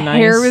is nice. His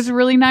hair is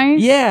really nice.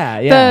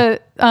 Yeah.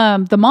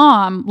 The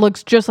mom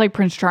looks just like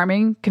Prince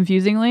Charming,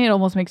 confusingly. It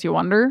almost makes you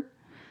wonder.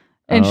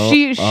 And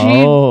she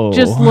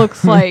just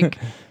looks like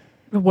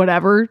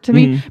whatever to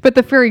me. Mm-hmm. But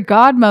the fairy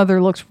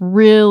godmother looks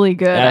really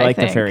good. I like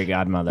think. The fairy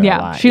godmother a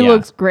lot. She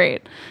looks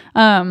great.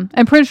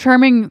 And Prince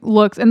Charming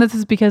looks, and this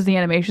is because the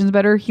animation's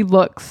better, he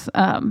looks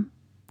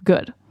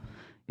good.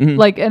 Mm-hmm.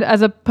 Like,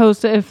 as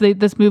opposed to if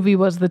this movie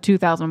was the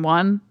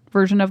 2001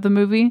 version of the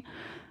movie,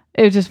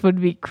 it just would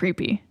be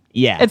creepy.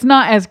 Yeah. It's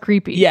not as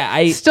creepy.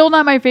 Yeah. Still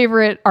not my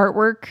favorite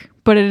artwork,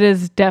 but it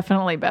is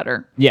definitely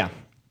better. Yeah.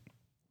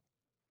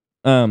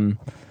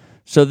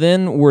 So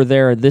then we're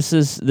there.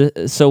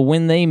 So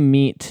when they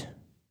meet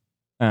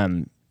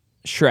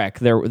Shrek,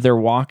 they're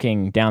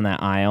walking down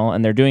that aisle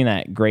and they're doing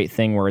that great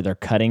thing where they're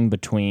cutting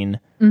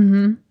between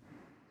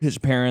his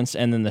parents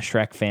and then the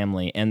Shrek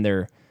family, and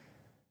they're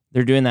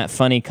doing that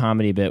funny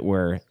comedy bit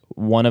where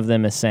one of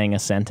them is saying a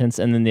sentence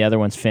and then the other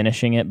one's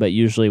finishing it, but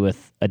usually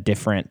with a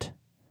different,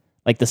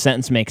 like the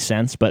sentence makes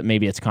sense, but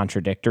maybe it's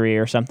contradictory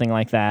or something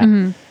like that.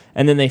 Mm-hmm.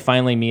 And then they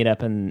finally meet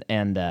up and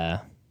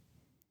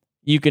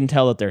you can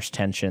tell that there's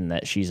tension,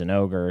 that she's an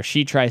ogre.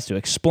 She tries to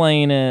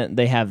explain it.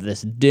 They have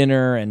this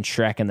dinner, and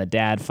Shrek and the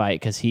dad fight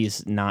because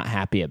he's not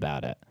happy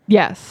about it.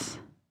 Yes.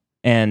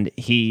 And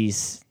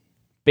he's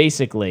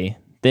basically,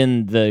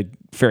 then the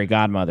fairy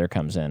godmother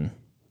comes in.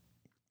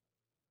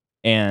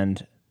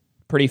 And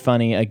pretty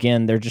funny.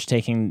 Again, they're just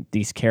taking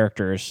these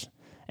characters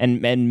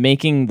and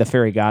making the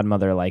fairy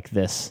godmother like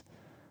this,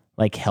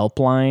 like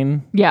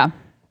helpline. Yeah.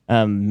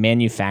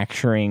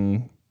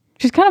 Manufacturing.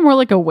 She's kind of more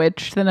like a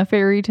witch than a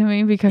fairy to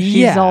me because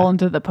she's all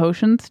into the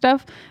potion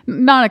stuff.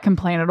 Not a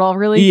complaint at all,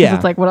 really. Because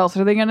it's like, what else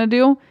are they going to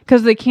do?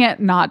 Because they can't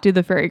not do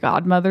the fairy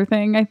godmother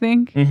thing, I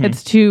think. Mm-hmm.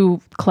 It's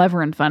too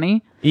clever and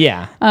funny.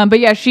 Yeah. But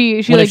yeah, she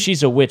if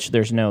she's a witch,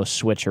 there's no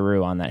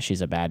switcheroo on that.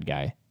 She's a bad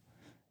guy.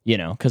 You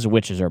know, because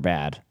witches are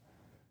bad.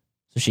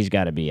 So she's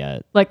got to be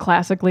a... Like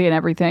classically and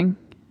everything.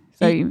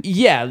 So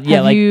have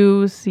like,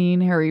 you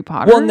seen Harry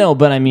Potter? Well, no,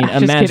 but I mean,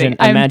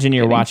 imagine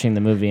you're watching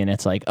the movie and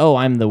it's like, oh,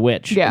 I'm the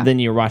witch. Yeah. Then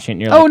you're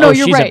watching it and you're like,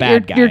 you're she's right. a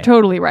bad guy. You're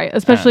totally right,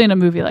 especially in a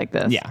movie like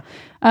this. Yeah.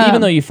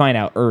 Even though you find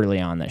out early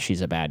on that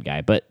she's a bad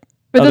guy, but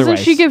doesn't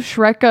she give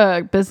Shrek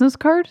a business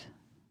card?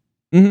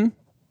 Mm-hmm.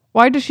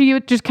 Why does she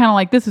just kind of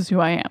like, this is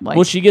who I am? Like,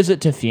 well, she gives it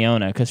to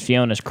Fiona because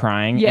Fiona's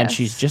crying and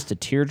she's just a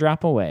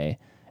teardrop away,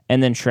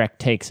 and then Shrek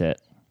takes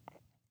it.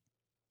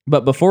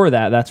 But before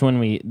that, that's when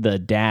we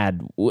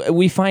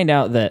find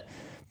out that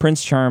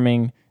Prince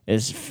Charming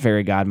is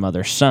fairy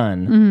godmother's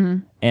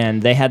son,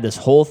 and they had this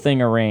whole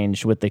thing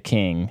arranged with the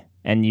king,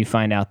 and you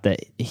find out that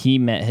he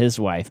met his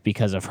wife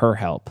because of her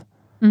help.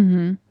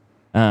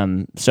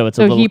 Mm-hmm. So it's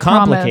a little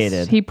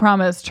complicated. He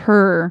promised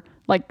her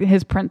like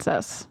his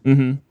princess.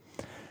 Mm-hmm.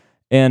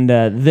 And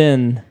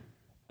then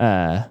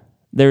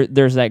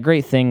there's that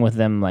great thing with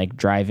them like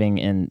driving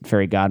in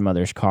fairy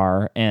godmother's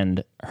car,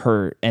 and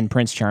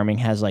Prince Charming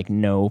has like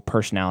no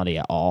personality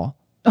at all.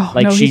 Oh,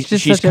 like no,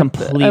 she's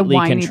completely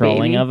a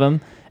controlling baby. of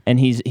him, and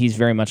he's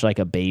very much like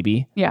a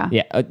baby. Yeah.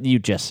 You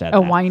just said a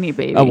whiny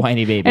baby. A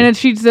whiny baby. And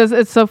she says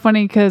it's so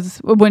funny because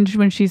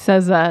when she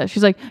says that,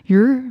 she's like,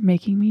 "You're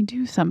making me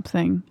do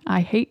something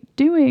I hate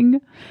doing,"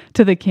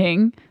 to the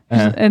king.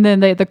 Uh-huh. And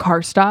then the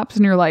car stops,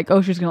 and you're like,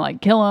 "Oh, she's gonna like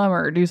kill him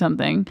or do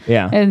something."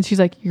 Yeah. And she's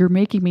like, "You're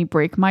making me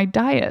break my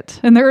diet."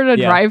 And they're in a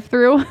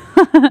drive-through,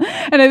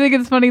 and I think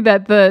it's funny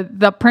that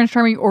the Prince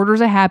Charming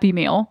orders a Happy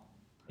Meal.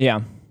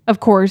 Yeah.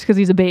 Of course, because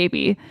he's a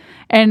baby.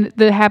 And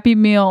the Happy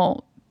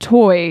Meal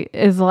toy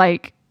is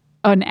like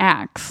an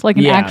axe, like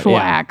an actual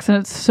axe. And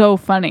it's so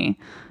funny.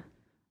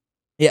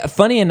 Yeah,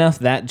 funny enough,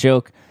 that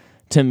joke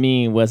to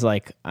me was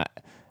like,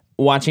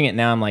 watching it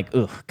now, I'm like,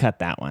 ugh, cut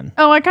that one.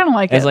 Oh, I kind of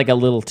like it. It's like a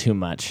little too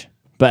much.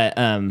 But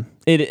in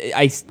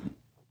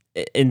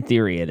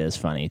theory, it is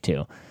funny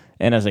too.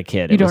 And as a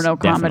kid, you don't know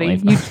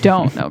comedy. You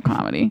don't know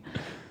comedy.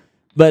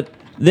 But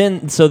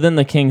then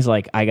the king's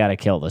like, I got to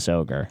kill this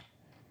ogre.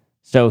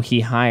 So he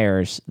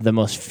hires the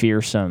most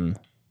fearsome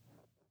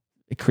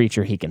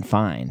creature he can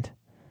find.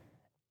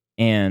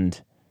 And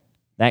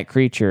that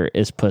creature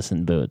is Puss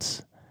in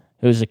Boots,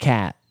 who's a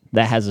cat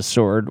that has a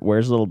sword,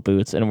 wears little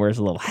boots, and wears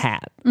a little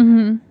hat.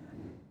 Mm-hmm.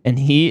 And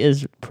he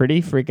is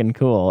pretty freaking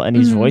cool. And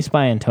he's voiced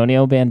by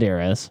Antonio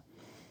Banderas,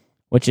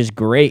 which is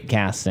great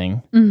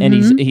casting. Mm-hmm.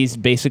 And he's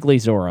basically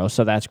Zorro,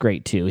 so that's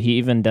great too. He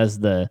even does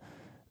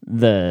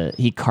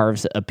he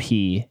carves a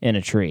pea in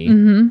a tree.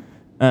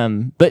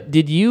 Mm-hmm. But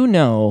did you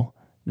know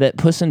that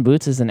Puss in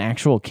Boots is an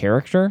actual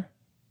character,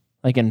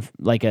 like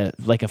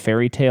a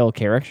fairy tale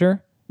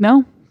character?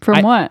 No,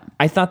 from what?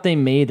 I thought they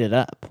made it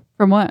up.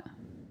 From what?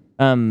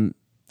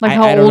 Like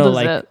how old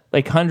is it?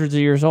 Like hundreds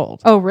of years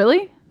old. Oh,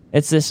 really?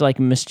 It's this like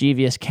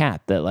mischievous cat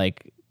that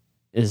like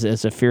is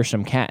a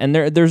fearsome cat. And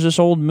there's this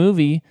old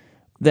movie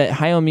that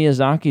Hayao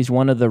Miyazaki's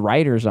one of the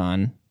writers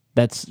on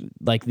that's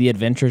like The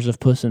Adventures of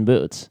Puss in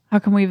Boots. How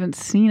come we haven't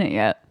seen it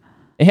yet?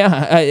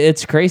 Yeah,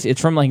 it's crazy.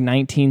 It's from like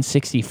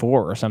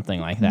 1964 or something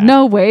like that.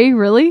 No way,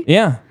 really?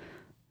 Yeah.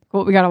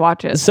 Well, we got to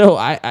watch it. So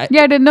I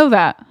didn't know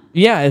that.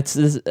 Yeah,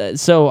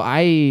 so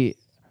I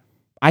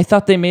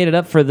thought they made it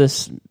up for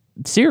this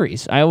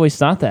series. I always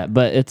thought that,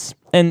 but it's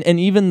and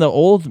even the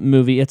old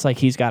movie, it's like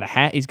he's got a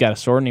hat, he's got a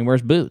sword, and he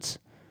wears boots.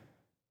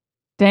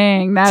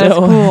 Dang, that is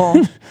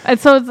cool. And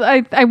so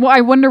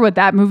I wonder what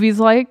that movie's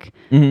like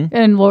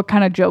and what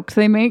kind of jokes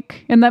they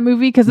make in that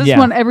movie, because this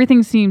one,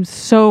 everything seems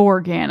so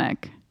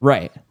organic.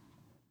 Right.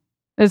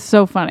 It's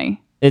so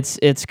funny.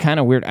 It's kind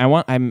of weird.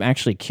 I'm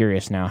actually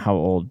curious now how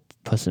old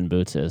Puss in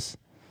Boots is.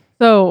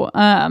 So,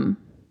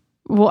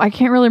 well, I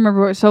can't really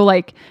remember. So,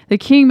 like, the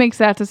king makes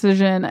that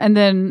decision, and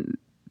then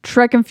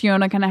Shrek and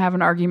Fiona kind of have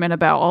an argument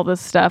about all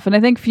this stuff. And I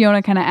think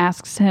Fiona kind of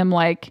asks him,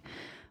 like,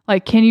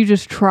 can you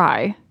just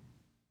try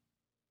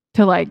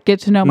to, like, get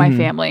to know my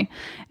family?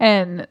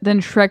 And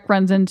then Shrek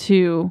runs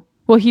into,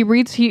 well,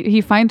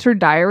 he finds her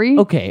diary.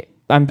 Okay.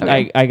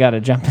 I got to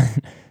jump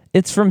in.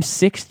 It's from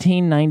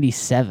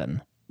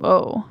 1697.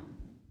 Whoa.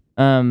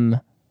 And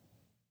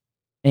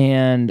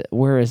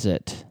where is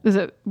it? Is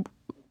it?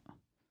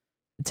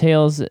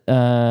 Tales,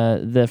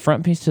 the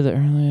front piece to the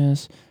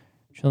earliest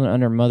children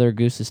under Mother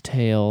Goose's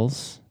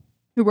Tales.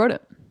 Who wrote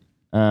it?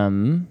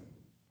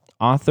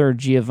 Author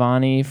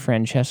Giovanni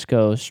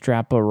Francesco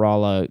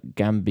Straparola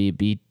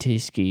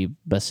Gambibiteschi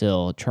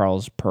Basil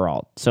Charles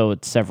Perrault. So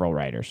it's several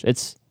writers.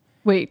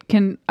 Wait,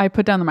 can I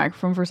put down the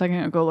microphone for a second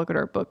and go look at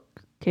our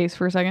bookcase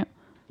for a second?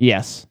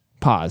 Yes.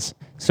 Pause.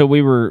 So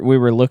we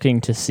were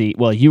looking to see.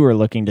 Well, you were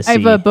looking to see. I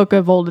have a book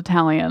of old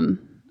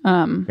Italian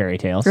fairy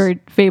tales,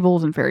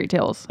 fables and fairy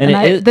tales,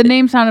 and the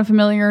name sounded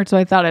familiar, so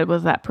I thought it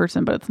was that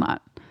person, but it's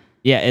not.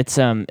 Yeah, it's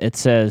it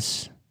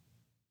says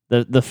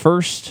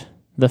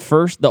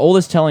the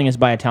oldest telling is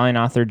by Italian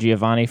author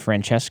Giovanni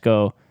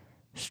Francesco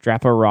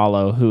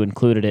Straparolo, who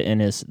included it in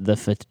his The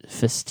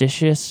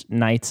Fictitious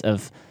Knights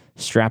of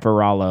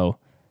Straparolo,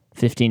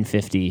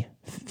 1550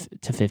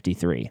 to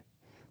 53.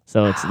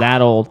 So it's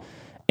that old.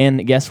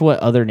 And guess what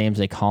other names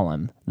they call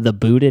him? The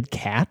Booted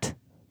Cat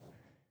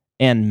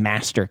and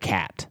Master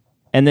Cat.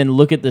 And then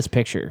look at this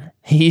picture.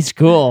 He's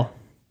cool.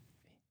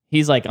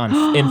 He's like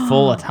in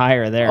full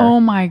attire there. Oh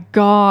my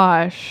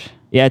gosh.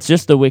 Yeah, it's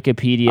just the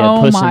Wikipedia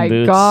Puss in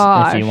Boots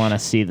if you want to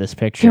see this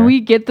picture. Can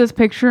we get this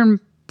picture and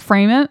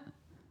frame it?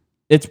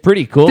 It's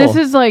pretty cool. This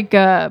is like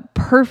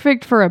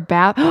perfect for a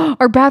bath.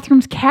 Our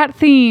bathroom's cat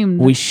themed.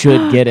 We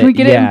should get it. Can we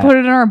get it and put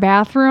it in our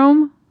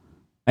bathroom?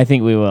 I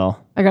think we will.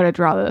 I got to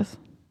draw this.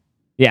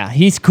 Yeah,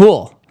 he's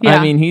cool. Yeah.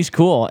 I mean, he's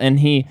cool. And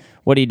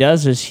what he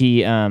does is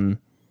it's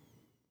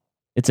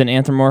an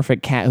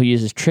anthropomorphic cat who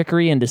uses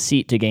trickery and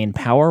deceit to gain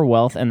power,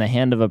 wealth, and the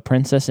hand of a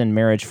princess in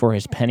marriage for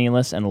his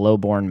penniless and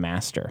low-born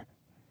master.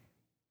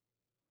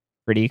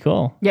 Pretty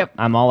cool. Yep.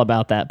 I'm all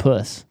about that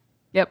puss.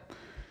 Yep.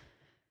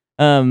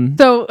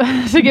 So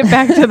to get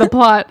back to the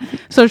plot,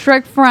 so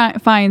Shrek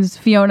finds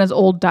Fiona's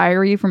old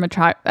diary from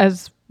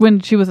as when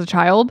she was a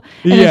child,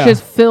 and it's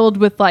just filled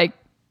with like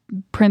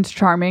Prince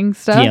Charming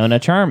stuff. Fiona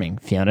Charming.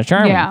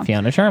 Yeah.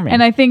 Fiona Charming.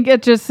 And I think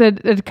it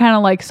kind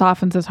of like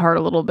softens his heart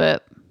a little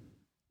bit.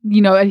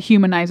 You know, it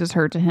humanizes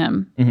her to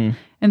him. Mm-hmm.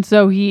 And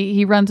so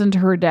he runs into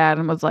her dad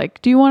and was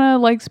like, do you want to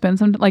like spend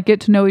some, like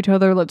get to know each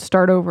other? Let's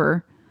start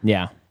over.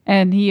 Yeah.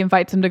 And he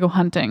invites him to go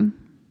hunting.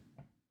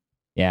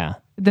 Yeah.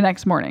 The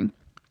next morning.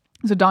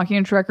 So Donkey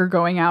and Shrek are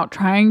going out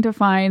trying to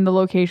find the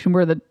location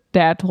where the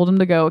dad told him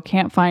to go.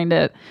 Can't find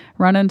it.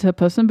 Run into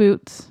Puss in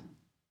Boots.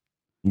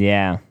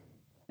 Yeah.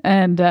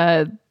 And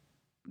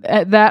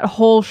that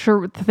whole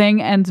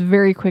thing ends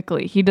very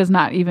quickly. He does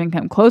not even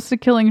come close to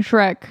killing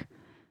Shrek.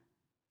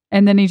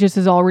 And then he just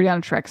is already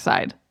on Shrek's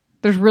side.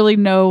 There's really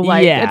no,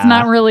 it's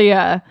not really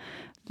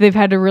they've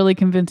had to really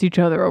convince each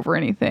other over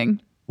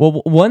anything.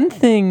 Well, one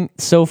thing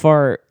so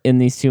far in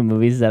these two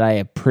movies that I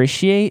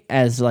appreciate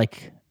as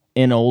like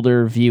an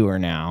older viewer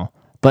now,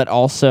 but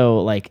also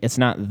like it's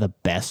not the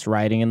best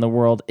writing in the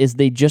world, is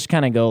they just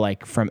kind of go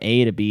like from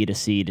A to B to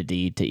C to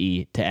D to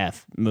E to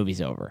F,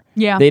 movie's over.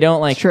 Yeah. They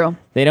don't like, true.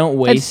 They don't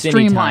waste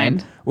any time,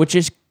 which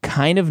is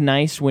kind of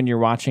nice when you're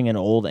watching an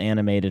old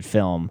animated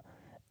film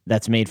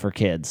that's made for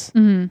kids.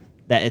 Mm-hmm.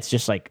 That it's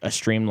just like a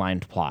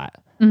streamlined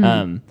plot.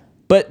 Mm-hmm.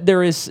 But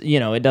there is,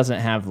 it doesn't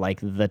have like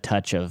the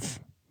touch of,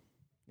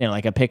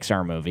 like a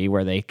Pixar movie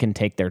where they can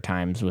take their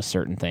times with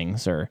certain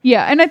things.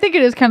 Yeah, and I think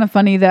it is kind of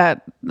funny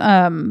that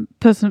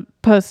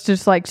Puss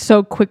just like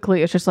so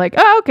quickly, it's just like,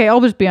 oh, okay,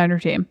 I'll just be on your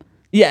team.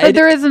 Yeah. But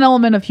there is an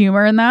element of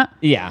humor in that.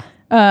 Yeah.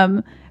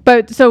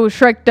 But so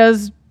Shrek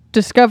does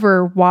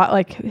discover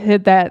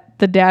that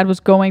the dad was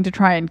going to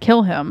try and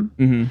kill him.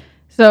 Mm-hmm.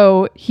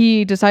 So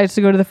he decides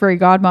to go to the fairy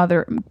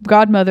godmother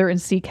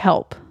and seek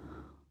help.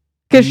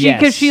 Because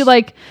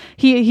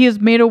he is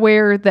made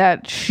aware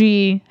that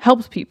she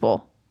helps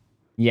people.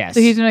 Yes.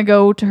 So he's going to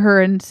go to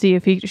her and see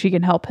if she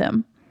can help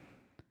him.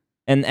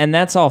 And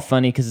that's all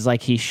funny because it's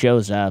like he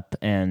shows up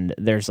and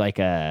there's like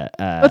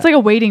it's like a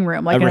waiting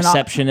room, like a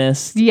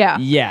receptionist.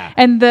 Yeah.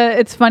 And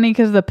it's funny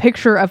because the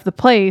picture of the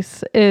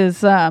place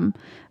is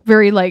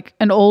very like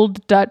an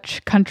old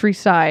Dutch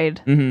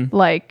countryside,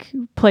 like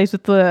place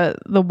with the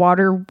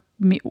water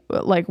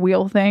like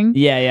wheel thing.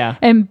 Yeah.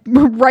 And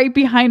right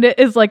behind it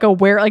is like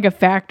a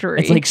factory.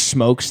 It's like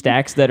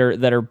smokestacks that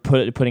are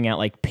putting out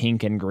like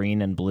pink and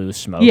green and blue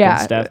smoke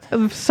and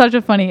stuff. Such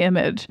a funny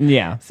image.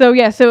 Yeah. So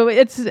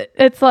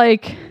it's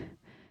like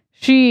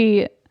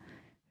she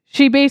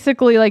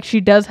basically like she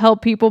does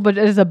help people, but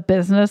it is a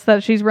business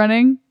that she's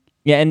running.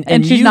 Yeah,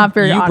 and she's not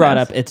very honest. You brought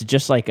up it's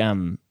just like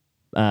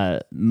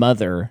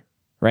mother,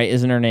 right?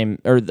 Isn't her name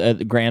or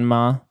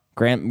grandmother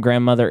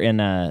in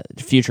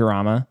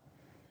Futurama?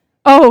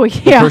 Oh,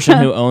 yeah. The person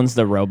who owns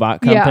the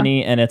robot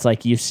company. And it's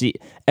like you see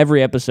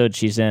every episode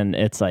she's in,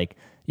 it's like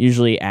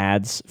usually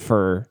ads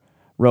for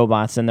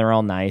robots and they're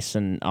all nice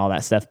and all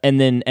that stuff.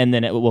 And then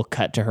it will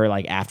cut to her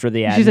like after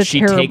the ad. She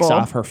takes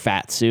off her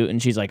fat suit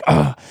and she's like,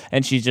 oh,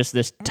 and she's just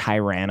this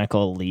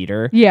tyrannical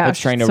leader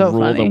that's trying to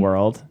rule the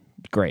world.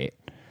 Great.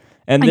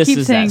 And this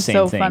is that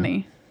same thing.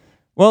 Funny.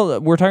 Well,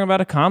 we're talking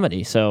about a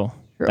comedy, so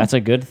that's a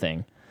good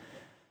thing.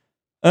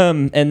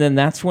 And then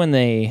that's when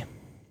they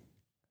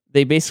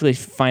basically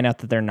find out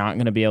that they're not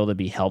going to be able to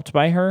be helped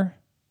by her.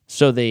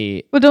 So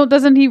they... But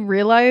doesn't he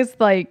realize,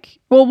 like...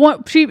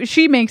 Well,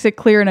 she makes it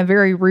clear in a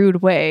very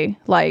rude way,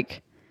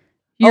 like,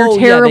 you're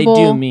terrible.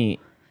 Yeah, they do meet.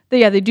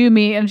 They do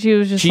meet, and she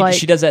was just like...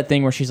 She does that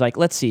thing where she's like,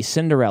 let's see,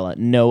 Cinderella,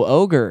 no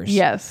ogres.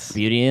 Yes.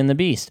 Beauty and the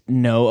Beast,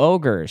 no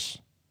ogres.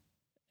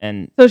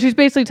 And... So she's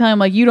basically telling him,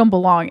 like, you don't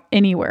belong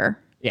anywhere.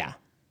 Yeah.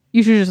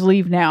 You should just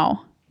leave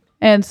now.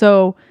 And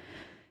so...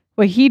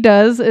 What he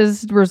does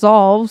is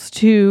resolves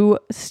to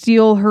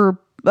steal her,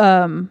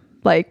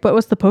 but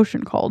what's the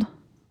potion called?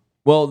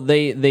 Well,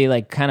 they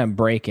like kind of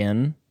break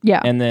in.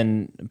 Yeah. And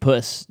then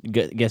Puss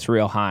gets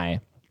real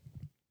high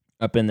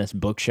up in this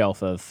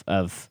bookshelf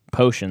of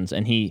potions.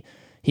 And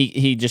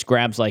he just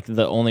grabs like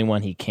the only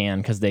one he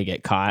can because they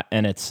get caught.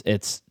 And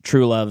it's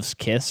True Love's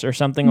Kiss or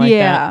something like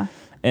that.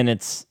 And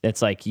it's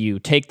like you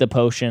take the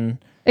potion.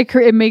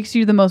 It makes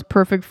you the most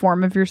perfect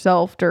form of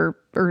yourself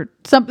or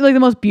something like the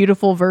most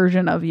beautiful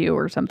version of you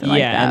or something like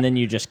that. Yeah, and then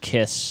you just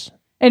kiss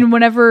and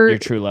whenever your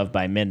true love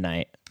by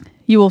midnight.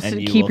 You will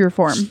keep your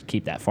form.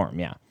 Keep that form,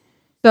 yeah.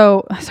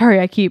 So, sorry,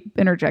 I keep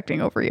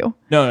interjecting over you.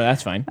 No,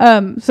 that's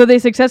fine. So they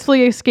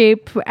successfully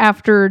escape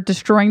after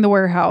destroying the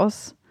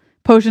warehouse.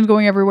 Potions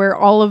going everywhere.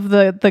 All of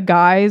the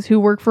guys who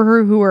work for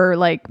her, who are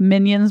like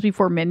minions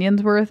before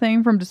minions were a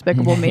thing from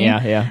Despicable Me.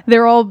 Yeah.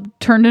 They're all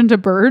turned into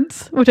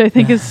birds, which I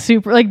think is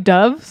super, like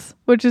doves,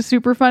 which is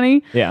super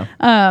funny.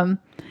 Yeah.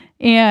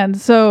 And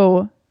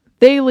so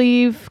they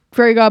leave.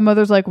 Fairy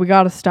Godmother's like, we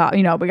got to stop.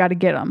 We got to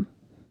get them.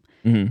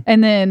 Mm-hmm.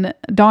 And then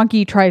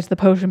Donkey tries the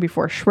potion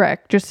before Shrek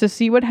just to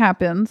see what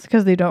happens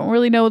because they don't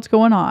really know what's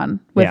going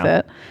on with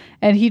it.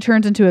 And he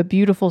turns into a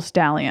beautiful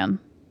stallion.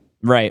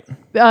 Right.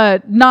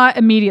 Not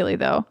immediately,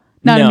 though.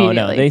 Not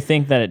immediately. No, they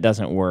think that it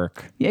doesn't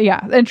work. Yeah.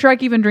 And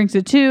Shrek even drinks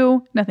it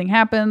too. Nothing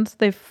happens.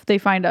 They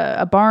find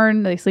a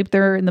barn. They sleep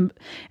there. And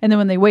then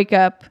when they wake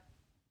up,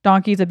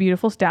 Donkey's a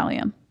beautiful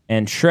stallion.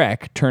 And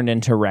Shrek turned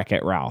into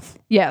Wreck-It Ralph.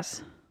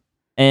 Yes.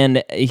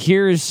 And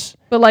here's...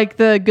 But like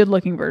the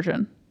good-looking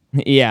version.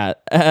 Yeah.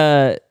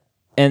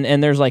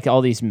 And there's like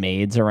all these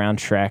maids around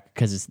Shrek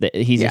because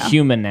he's a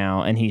human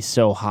now and he's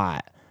so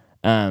hot.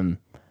 And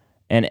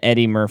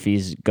Eddie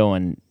Murphy's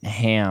going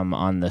ham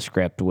on the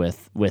script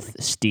with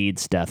steed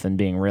stuff and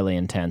being really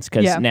intense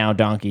because now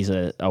Donkey's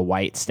a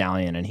white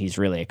stallion and he's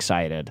really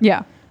excited.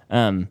 Yeah.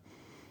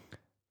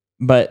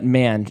 But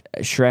man,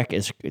 Shrek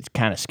it's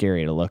kind of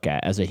scary to look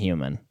at as a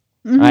human.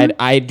 Mm-hmm.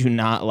 I do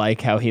not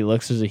like how he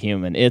looks as a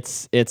human.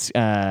 It's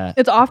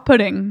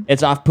off-putting.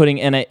 It's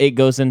off-putting, and it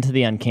goes into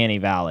the uncanny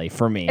valley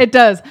for me. It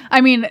does. I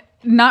mean,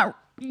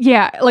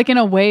 like in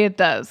a way it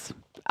does.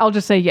 I'll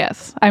just say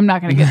yes. I'm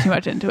not going to get too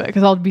much into it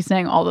because I'll be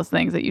saying all those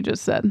things that you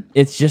just said.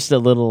 It's just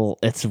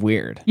it's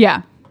weird.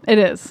 Yeah, it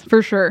is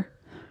for sure.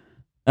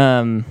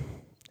 And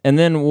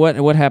then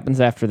what happens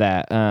after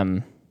that?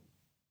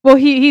 Well,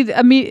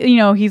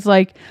 he's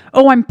like,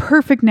 oh, I'm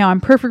perfect now.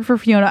 I'm perfect for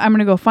Fiona. I'm going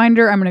to go find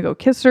her. I'm going to go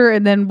kiss her.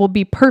 And then we'll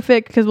be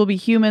perfect because we'll be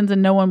humans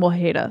and no one will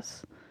hate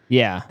us.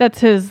 Yeah. That's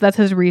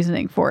his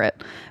reasoning for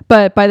it.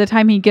 But by the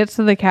time he gets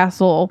to the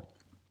castle,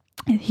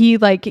 he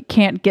like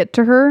can't get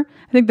to her.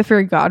 I think the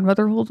fairy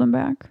godmother holds him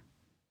back.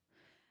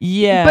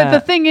 Yeah. But the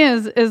thing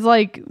is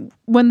like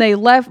when they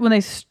left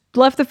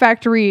the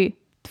factory,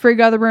 fairy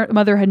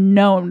godmother had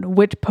known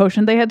which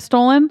potion they had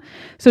stolen.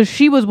 So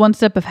she was one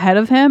step ahead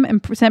of him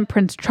and sent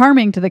Prince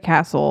Charming to the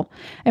castle.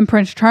 And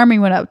Prince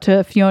Charming went up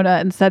to Fiona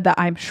and said that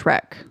I'm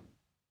Shrek.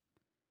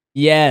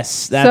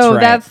 Yes, that's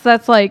right. So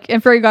that's like,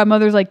 and fairy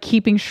godmother's like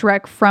keeping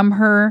Shrek from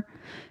her.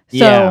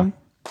 So,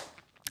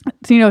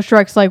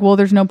 Shrek's like, well,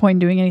 there's no point in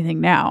doing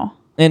anything now.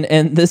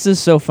 And this is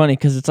so funny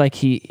because it's like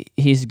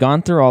he's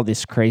gone through all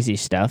this crazy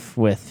stuff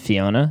with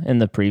Fiona in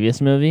the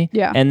previous movie.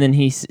 Yeah. And then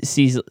he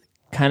sees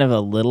kind of a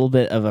little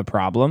bit of a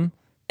problem,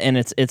 and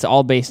it's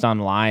all based on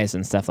lies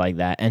and stuff like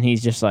that. And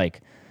he's just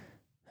like,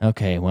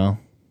 okay, well,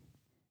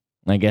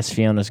 I guess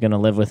Fiona's going to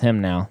live with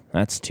him now.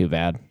 That's too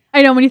bad.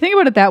 I know, when you think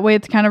about it that way,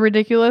 it's kind of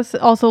ridiculous.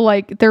 Also,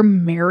 like, they're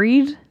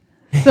married.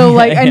 So,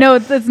 like, I know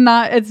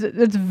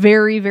it's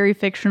very, very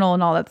fictional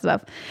and all that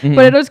stuff. Mm-hmm.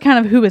 But it is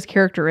kind of who his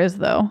character is,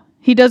 though.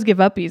 He does give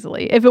up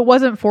easily. If it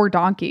wasn't for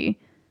Donkey,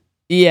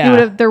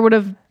 there would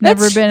have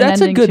never been an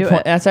ending to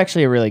it. That's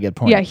actually a really good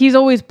point. Yeah, he's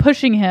always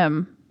pushing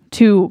him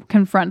to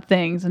confront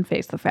things and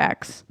face the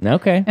facts.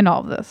 Okay. And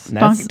all of this.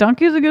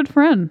 Donkey is a good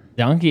friend.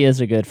 Donkey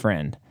is a good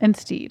friend. And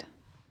Steed.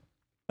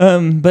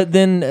 But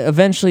then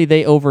eventually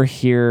they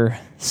overhear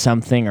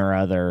something or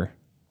other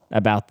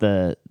about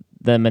the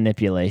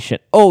manipulation.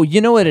 Oh,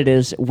 you know what it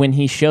is? When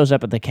he shows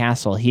up at the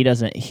castle, he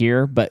doesn't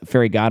hear, but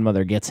Fairy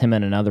Godmother gets him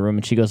in another room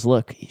and she goes,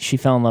 look, she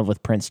fell in love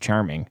with Prince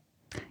Charming.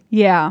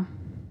 Yeah.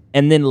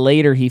 And then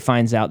later he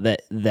finds out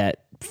that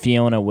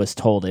Fiona was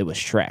told it was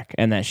Shrek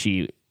and that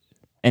she...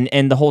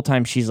 And the whole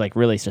time she's like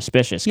really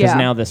suspicious because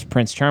now this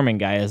Prince Charming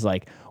guy is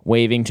like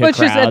waving to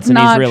crowds and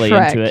he's really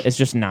Shrek. into it. It's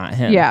just not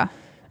him. Yeah.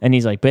 And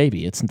he's like,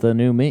 baby, it's the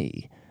new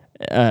me.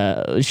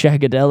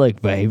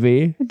 Shagadelic,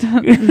 baby.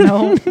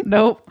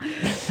 Nope.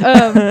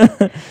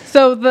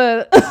 So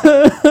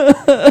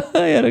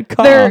I had a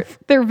cough.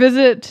 Their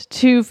visit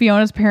to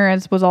Fiona's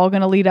parents was all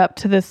going to lead up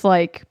to this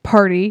like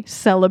party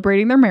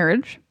celebrating their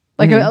marriage,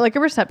 like a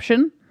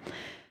reception.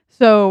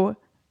 So,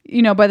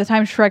 by the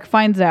time Shrek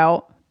finds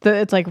out,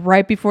 it's like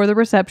right before the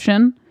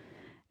reception,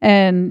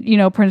 and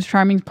Prince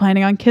Charming's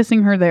planning on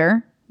kissing her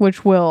there,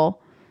 which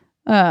will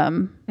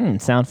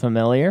sound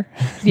familiar.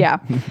 Yeah.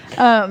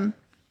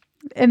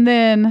 And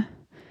then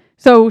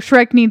so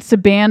Shrek needs to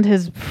band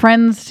his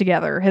friends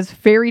together, his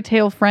fairy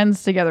tale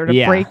friends together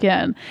to break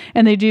in,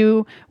 and they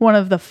do one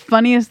of the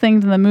funniest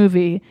things in the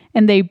movie,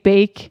 and they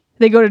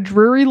go to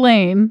Drury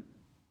Lane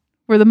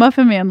where the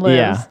Muffin Man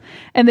lives,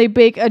 and they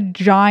bake a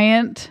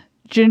giant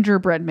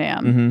gingerbread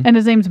man, and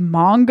his name's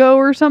Mongo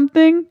or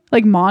something,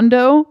 like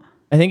Mondo.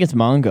 I think it's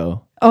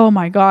Mongo. Oh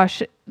my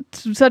gosh,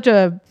 it's such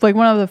a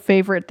one of the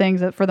favorite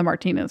things for the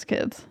Martinez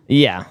kids.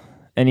 Yeah,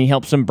 and he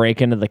helps them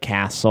break into the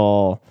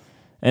castle.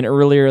 And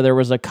earlier there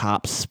was a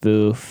cop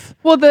spoof.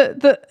 Well,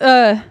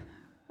 I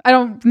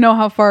don't know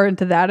how far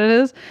into that it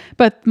is,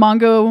 but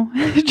Mongo,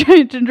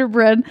 giant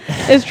gingerbread,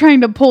 is trying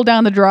to pull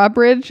down the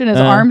drawbridge, and his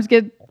arms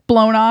get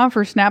blown off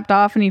or snapped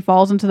off, and he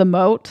falls into the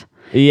moat.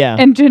 Yeah.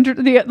 And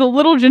the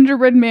little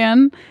gingerbread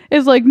man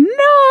is like,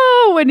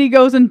 no! And he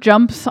goes and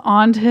jumps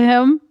onto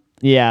him.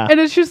 Yeah. And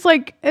it's just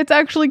like, it's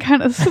actually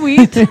kind of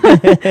sweet.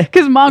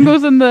 Because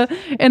Mongo's in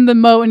the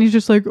moat and he's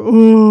just like,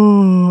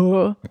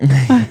 oh.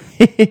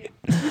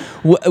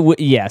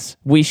 Yes.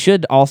 We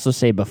should also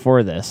say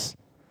before this,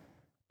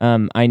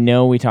 I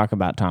know we talk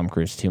about Tom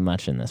Cruise too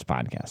much in this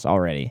podcast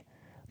already.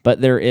 But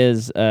there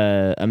is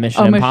a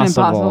Mission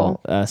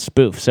Impossible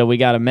spoof, so we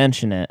got to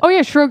mention it. Oh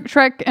yeah,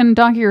 Shrek and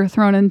Donkey are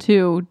thrown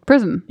into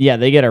prison. Yeah,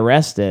 they get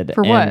arrested.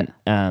 For what?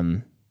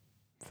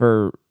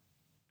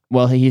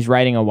 He's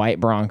riding a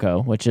white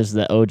Bronco, which is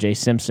the O.J.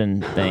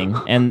 Simpson thing,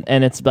 and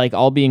it's like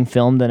all being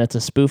filmed, and it's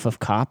a spoof of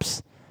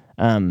Cops.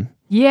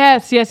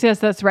 Yes,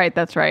 that's right.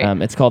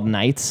 It's called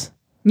Knights.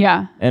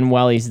 Yeah. And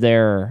while he's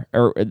there,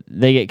 or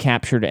they get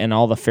captured, and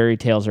all the fairy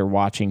tales are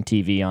watching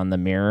TV on the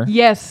mirror.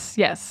 Yes.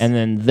 And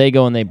then they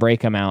go and they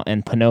break him out,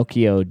 and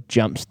Pinocchio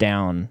jumps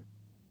down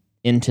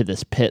into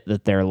this pit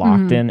that they're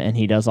locked in, and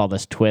he does all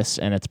this twists,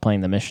 and it's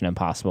playing the Mission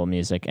Impossible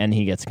music, and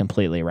he gets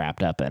completely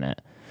wrapped up in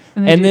it.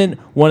 And then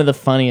one of the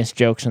funniest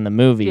jokes in the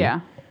movie,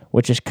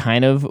 which is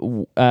kind of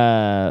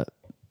a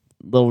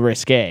little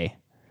risque,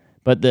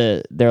 but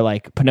they're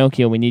like,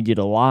 Pinocchio, we need you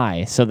to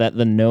lie so that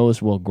the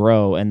nose will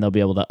grow and they'll be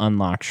able to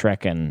unlock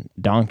Shrek and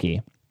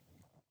Donkey.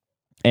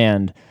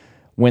 And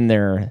when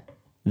they're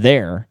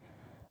there,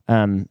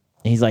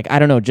 he's like, I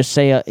don't know, just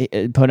say,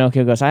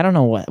 Pinocchio goes, I don't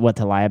know what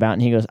to lie about.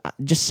 And he goes,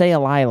 just say a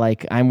lie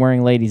like I'm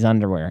wearing ladies'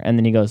 underwear. And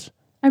then he goes,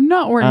 I'm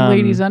not wearing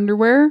ladies'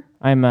 underwear.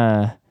 I'm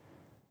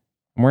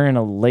wearing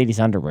a lady's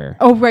underwear.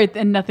 Oh, right.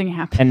 And nothing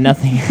happens. And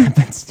nothing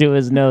happens to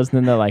his nose. And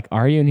then they're like,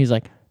 are you? And he's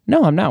like,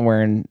 no, I'm not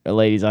wearing a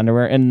lady's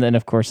underwear. And then,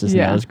 of course, his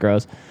nose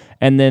grows.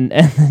 And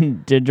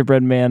then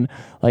Gingerbread Man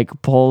like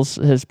pulls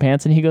his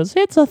pants and he goes,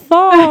 it's a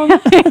thong.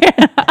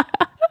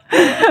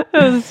 That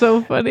was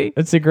so funny.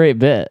 It's a great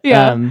bit.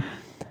 Yeah.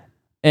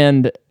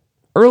 And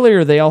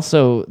earlier, they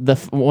also,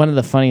 one of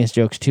the funniest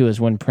jokes, too, is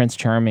when Prince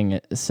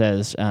Charming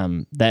says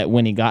that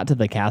when he got to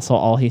the castle,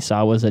 all he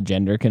saw was a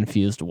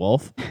gender-confused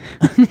wolf.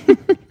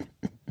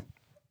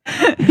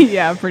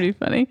 Yeah, pretty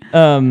funny.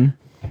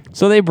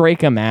 So they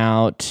break him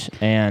out,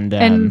 and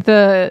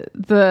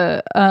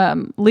the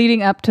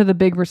leading up to the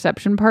big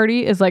reception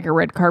party is like a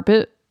red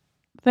carpet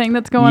thing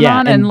that's going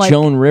on, and like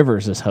Joan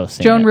Rivers is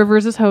hosting.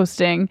 Rivers is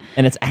hosting,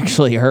 and it's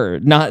actually her,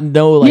 no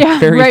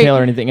fairy tale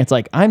or anything. It's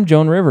like, I'm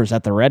Joan Rivers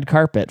at the red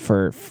carpet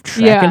for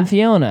Shrek and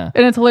Fiona,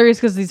 and it's hilarious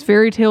because these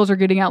fairy tales are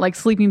getting out, like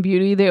Sleeping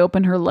Beauty. They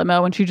open her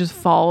limo and she just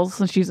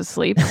falls and she's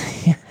asleep.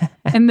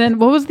 And then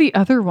what was the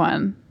other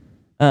one?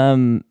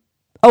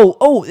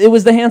 Oh, it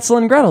was the Hansel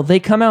and Gretel. They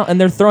come out and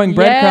they're throwing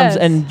breadcrumbs,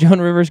 and Joan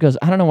Rivers goes,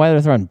 I don't know why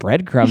they're throwing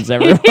breadcrumbs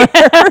everywhere.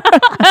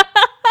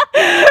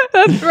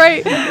 That's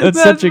right.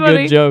 That's such a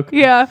good joke.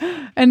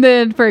 Yeah. And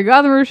then Fairy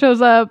Godmother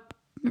shows up.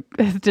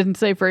 It didn't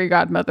say Fairy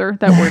Godmother.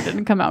 That word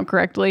didn't come out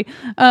correctly.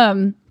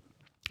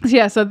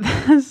 Yeah, so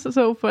that's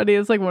so funny.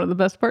 It's like one of the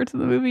best parts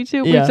of the movie, too.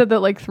 Yeah. We've said that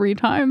like 3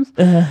 times.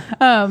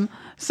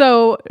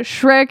 So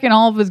Shrek and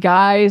all of his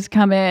guys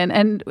come in,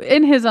 and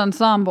in his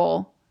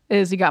ensemble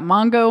is you got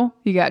Mongo,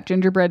 you got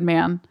Gingerbread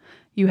Man,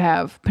 you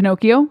have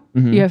Pinocchio,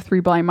 you have 3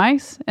 blind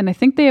mice, and I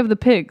think they have the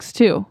pigs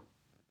too.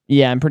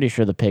 Yeah, I'm pretty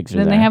sure the pigs are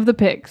there. Then they have the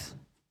pigs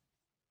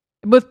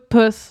with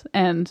Puss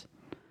and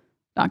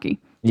Donkey.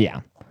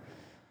 Yeah.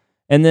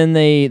 And then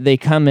they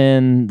come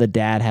in, the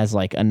dad has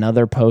like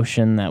another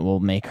potion that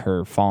will make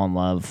her fall in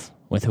love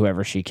with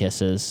whoever she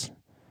kisses.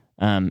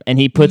 And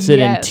he puts it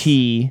in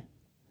tea,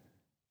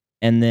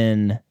 and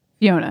then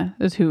Fiona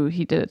is who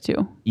he did it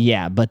to.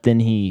 Yeah, but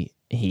then he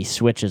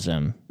switches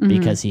him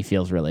because he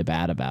feels really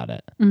bad about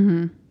it.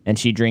 Mm-hmm. And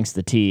she drinks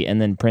the tea, and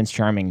then Prince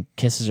Charming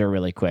kisses her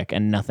really quick,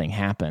 and nothing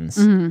happens.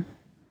 Mm-hmm.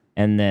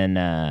 And then...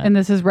 and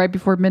this is right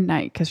before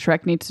midnight, because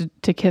Shrek needs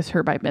to kiss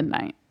her by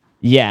midnight.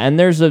 Yeah, and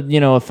there's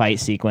a fight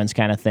sequence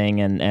kind of thing,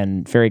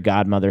 and Fairy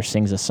Godmother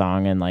sings a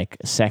song and like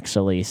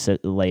sexily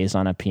lays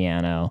on a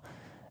piano.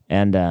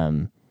 And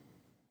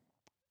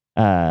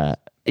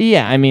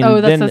yeah, I mean...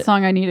 Oh, that's the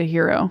song I Need a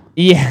Hero.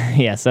 Yeah,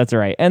 yes, that's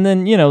right. And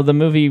then, the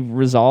movie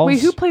resolves.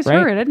 Wait, who plays right?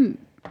 her? I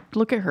didn't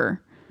look at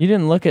her. You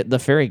didn't look at the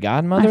Fairy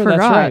Godmother? I forgot.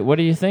 That's right. What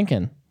are you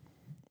thinking?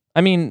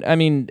 I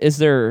mean, is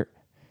there...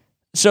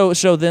 So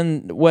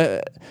then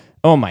what...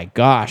 Oh my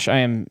gosh,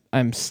 I'm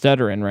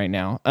stuttering right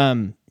now.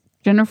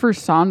 Jennifer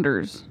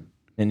Saunders.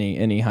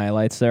 Any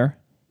highlights there?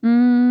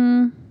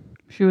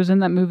 She was in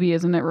that movie,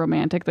 Isn't It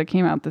Romantic, that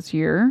came out this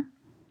year.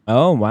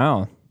 Oh,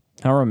 wow.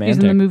 How romantic.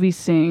 She's in the movie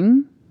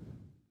Sing.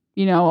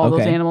 All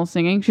those animals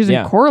singing. She's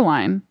in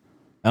Coraline.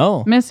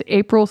 Oh. Miss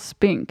April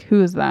Spink.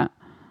 Who is that?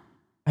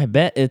 I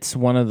bet it's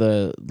one of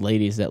the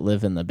ladies that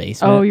live in the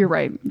basement. Oh, you're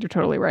right. You're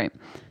totally right.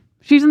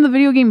 She's in the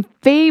video game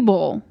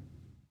Fable.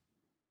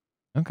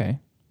 Okay.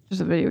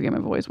 Just a video game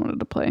I've always wanted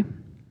to play.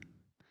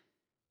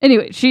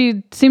 Anyway,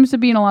 she seems to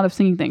be in a lot of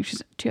singing things.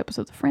 She's in 2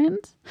 episodes of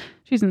Friends.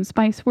 She's in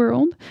Spice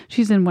World.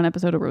 She's in 1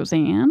 episode of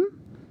Roseanne.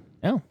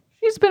 Oh.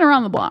 She's been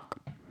around the block.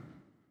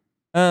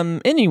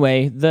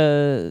 Anyway,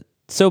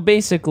 so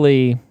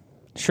basically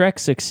Shrek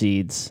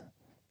succeeds.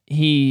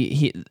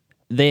 They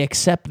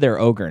accept their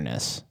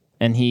ogreness,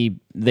 and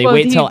they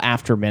wait till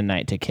after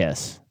midnight to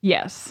kiss.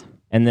 Yes.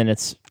 And then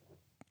it's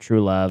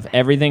true love.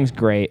 Everything's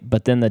great,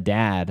 but then the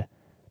dad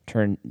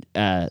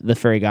the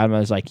Fairy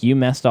Godmother's like, you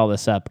messed all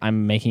this up.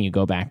 I'm making you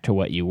go back to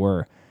what you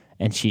were.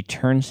 And she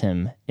turns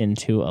him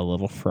into a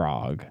little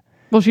frog.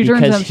 Well, she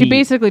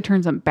basically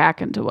turns him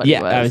back into what he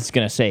was. Yeah, I was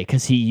going to say,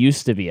 because he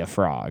used to be a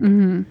frog.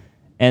 Mm-hmm.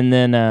 And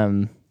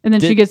then...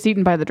 she gets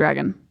eaten by the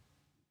dragon.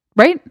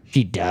 Right?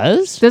 She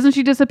does? Doesn't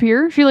she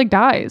disappear? She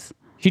dies.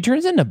 She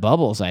turns into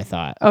Bubbles, I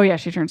thought. Oh, yeah,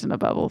 she turns into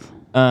Bubbles.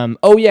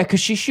 Oh, yeah, because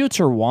she shoots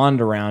her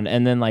wand around,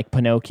 and then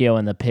Pinocchio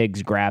and the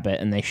pigs grab it,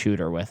 and they shoot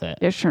her with it.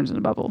 Yeah, she turns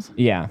into Bubbles.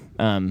 Yeah,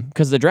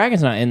 because the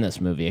dragon's not in this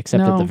movie,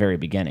 except at the very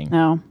beginning.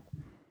 No.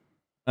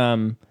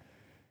 And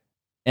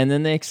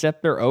then they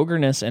accept their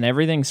ogreness, and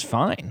everything's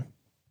fine.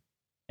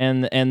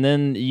 And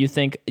then you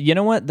think, you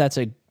know what? That's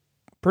a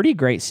pretty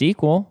great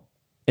sequel.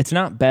 It's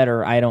not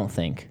better, I don't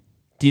think.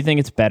 Do you think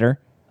it's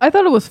better? I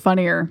thought it was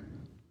funnier.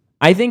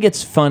 I think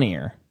it's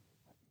funnier.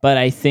 But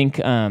I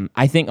think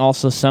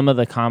also some of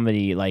the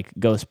comedy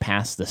goes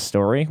past the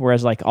story,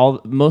 whereas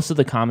most of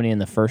the comedy in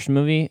the first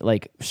movie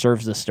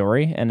serves the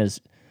story and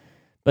is,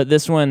 but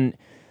this one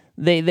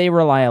they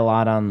rely a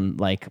lot on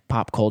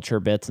pop culture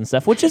bits and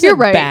stuff, which isn't you're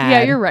right. bad.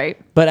 Yeah, you're right.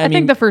 But I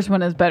think the first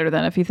one is better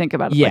than if you think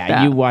about it.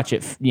 Yeah, you watch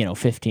it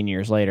 15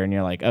 years later and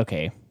you're like,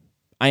 okay,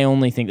 I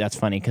only think that's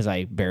funny because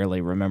I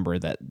barely remember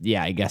that.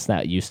 Yeah, I guess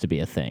that used to be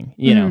a thing.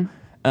 You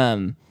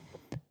know,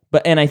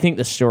 but I think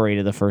the story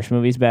to the first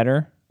movie is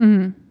better.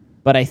 Mm-hmm.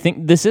 But I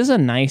think this is a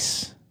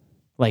nice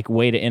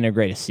way to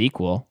integrate a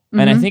sequel,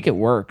 and I think it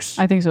works.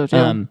 I think so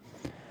too.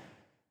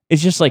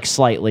 It's just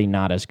slightly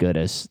not as good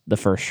as the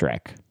first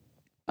Shrek.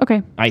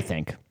 Okay. I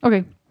think.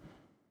 Okay.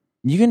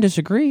 You can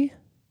disagree.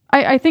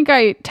 I think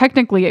I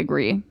technically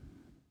agree.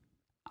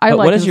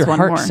 What does your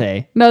heart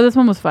say? No, this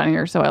one was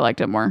funnier, so I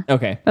liked it more.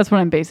 Okay. That's what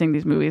I'm basing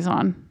these movies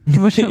on.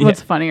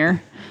 What's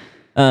funnier?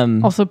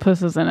 Also,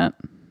 Puss is in it.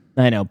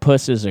 I know.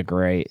 Puss is a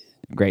great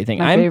thing.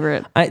 My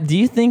favorite. Do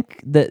you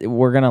think that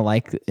we're going to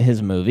like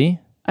his movie?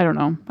 I don't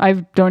know. I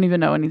don't even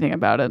know anything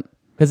about it.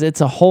 Because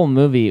it's a whole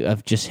movie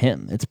of just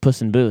him. It's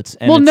Puss in Boots.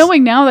 And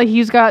knowing now that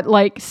he's got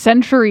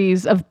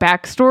centuries of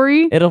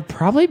backstory, it'll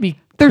probably be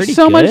there's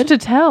so much to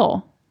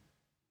tell.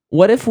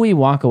 What if we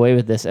walk away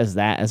with this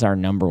as our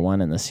number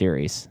one in the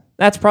series?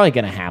 That's probably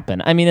going to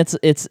happen. I mean,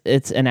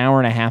 it's an hour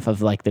and a half of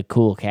the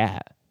cool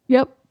cat.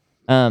 Yep.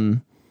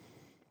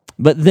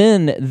 But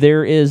then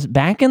there is,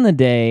 back in the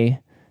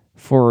day,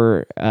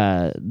 for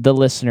the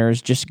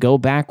listeners, just go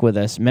back with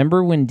us.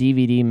 Remember when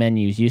DVD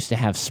menus used to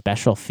have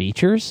special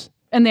features?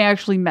 And they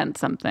actually meant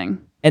something.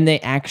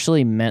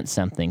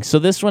 So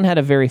this one had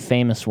a very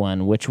famous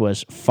one, which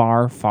was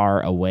Far,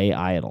 Far Away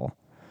Idol,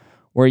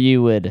 where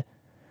you would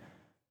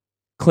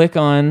click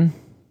on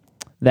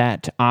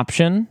that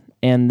option,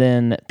 and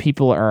then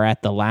people are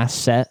at the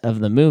last set of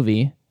the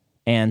movie,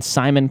 and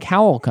Simon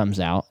Cowell comes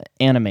out,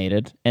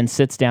 animated, and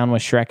sits down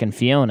with Shrek and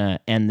Fiona,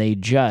 and they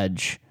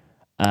judge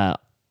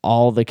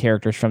all the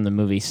characters from the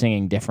movie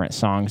singing different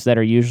songs that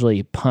are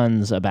usually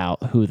puns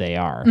about who they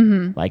are.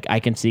 Mm-hmm. Like, I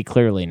can see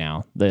clearly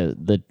now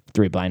the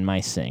Three Blind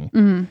Mice sing.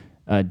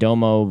 Mm-hmm.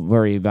 Domo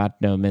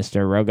Arigato,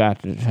 Mr.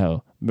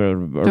 Rogato.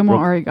 Domo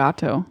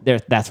Arigato.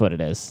 That's what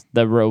it is.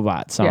 The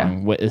robot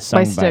song is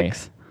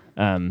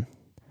sung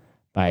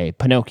by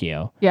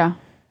Pinocchio. Yeah.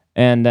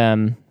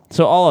 And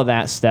so all of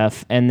that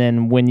stuff. And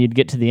then when you'd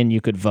get to the end,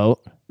 you could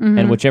vote. Mm-hmm.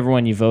 And whichever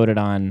one you voted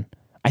on,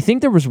 I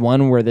think there was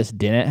one where this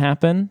didn't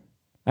happen.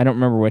 I don't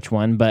remember which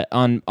one, but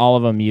on all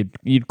of them,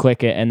 you'd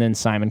click it, and then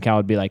Simon Cowell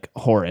would be like,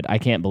 horrid, I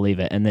can't believe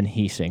it, and then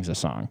he sings a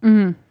song.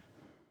 Mm-hmm.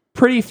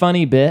 Pretty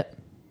funny bit.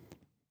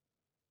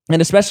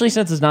 And especially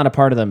since it's not a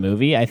part of the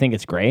movie, I think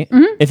it's great.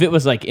 Mm-hmm. If it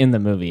was like in the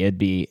movie, it'd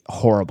be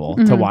horrible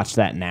to watch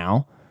that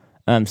now.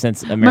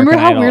 Since American Remember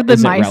how Idol weird the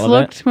mice relevant.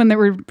 looked when they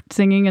were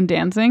singing and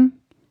dancing?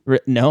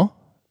 No.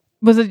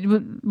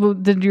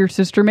 Did your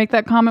sister make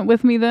that comment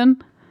with me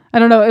then? I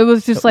don't know. It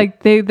was just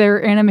like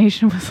their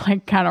animation was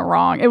like kind of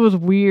wrong. It was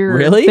weird.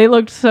 Really? They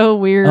looked so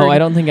weird. Oh, I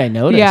don't think I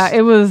noticed. Yeah,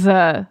 it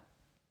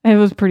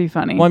was pretty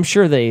funny. Well, I'm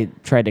sure they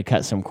tried to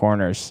cut some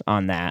corners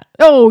on that.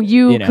 Oh,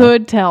 you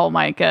could tell,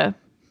 Micah.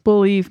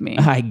 Believe me.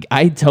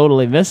 I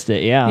totally missed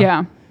it. Yeah.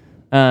 Yeah.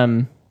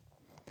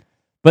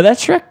 But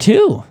that's Shrek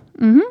 2.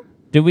 Mm-hmm.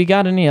 Do we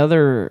got any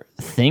other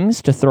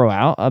things to throw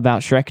out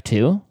about Shrek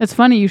 2? It's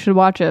funny. You should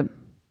watch it.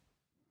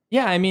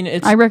 Yeah, I mean,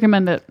 I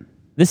recommend it.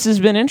 This has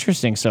been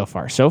interesting so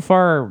far. So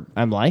far,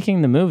 I'm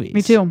liking the movies.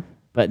 Me too.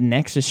 But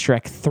next is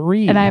Shrek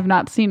 3. And I have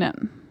not seen it.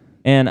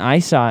 And I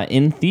saw it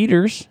in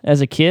theaters as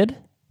a kid.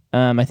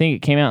 I think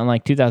it came out in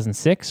like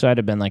 2006, so I'd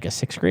have been like a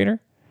 6th grader.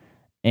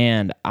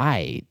 And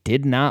I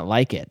did not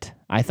like it.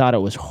 I thought it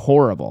was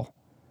horrible.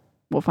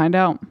 We'll find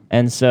out.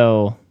 And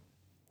so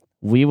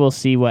we will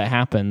see what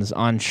happens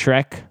on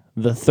Shrek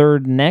the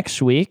 3rd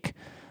next week.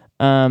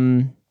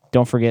 Don't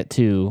forget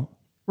to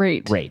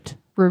rate.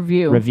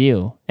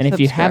 Review. And if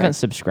you haven't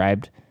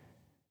subscribed,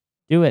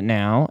 do it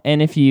now.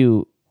 And if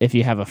you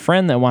have a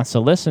friend that wants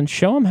to listen,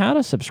 show them how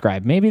to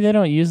subscribe. Maybe they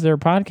don't use their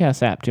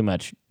podcast app too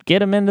much. Get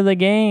them into the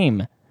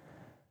game.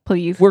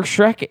 Please. We're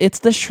Shrek. It's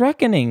the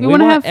Shrekening. We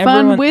want to have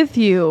fun with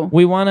you.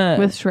 We want to.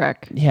 With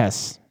Shrek.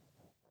 Yes.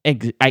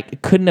 I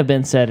couldn't have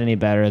been said any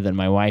better than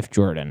my wife,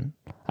 Jordan.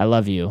 I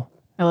love you.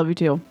 I love you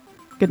too.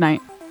 Good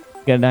night.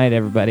 Good night,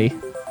 everybody.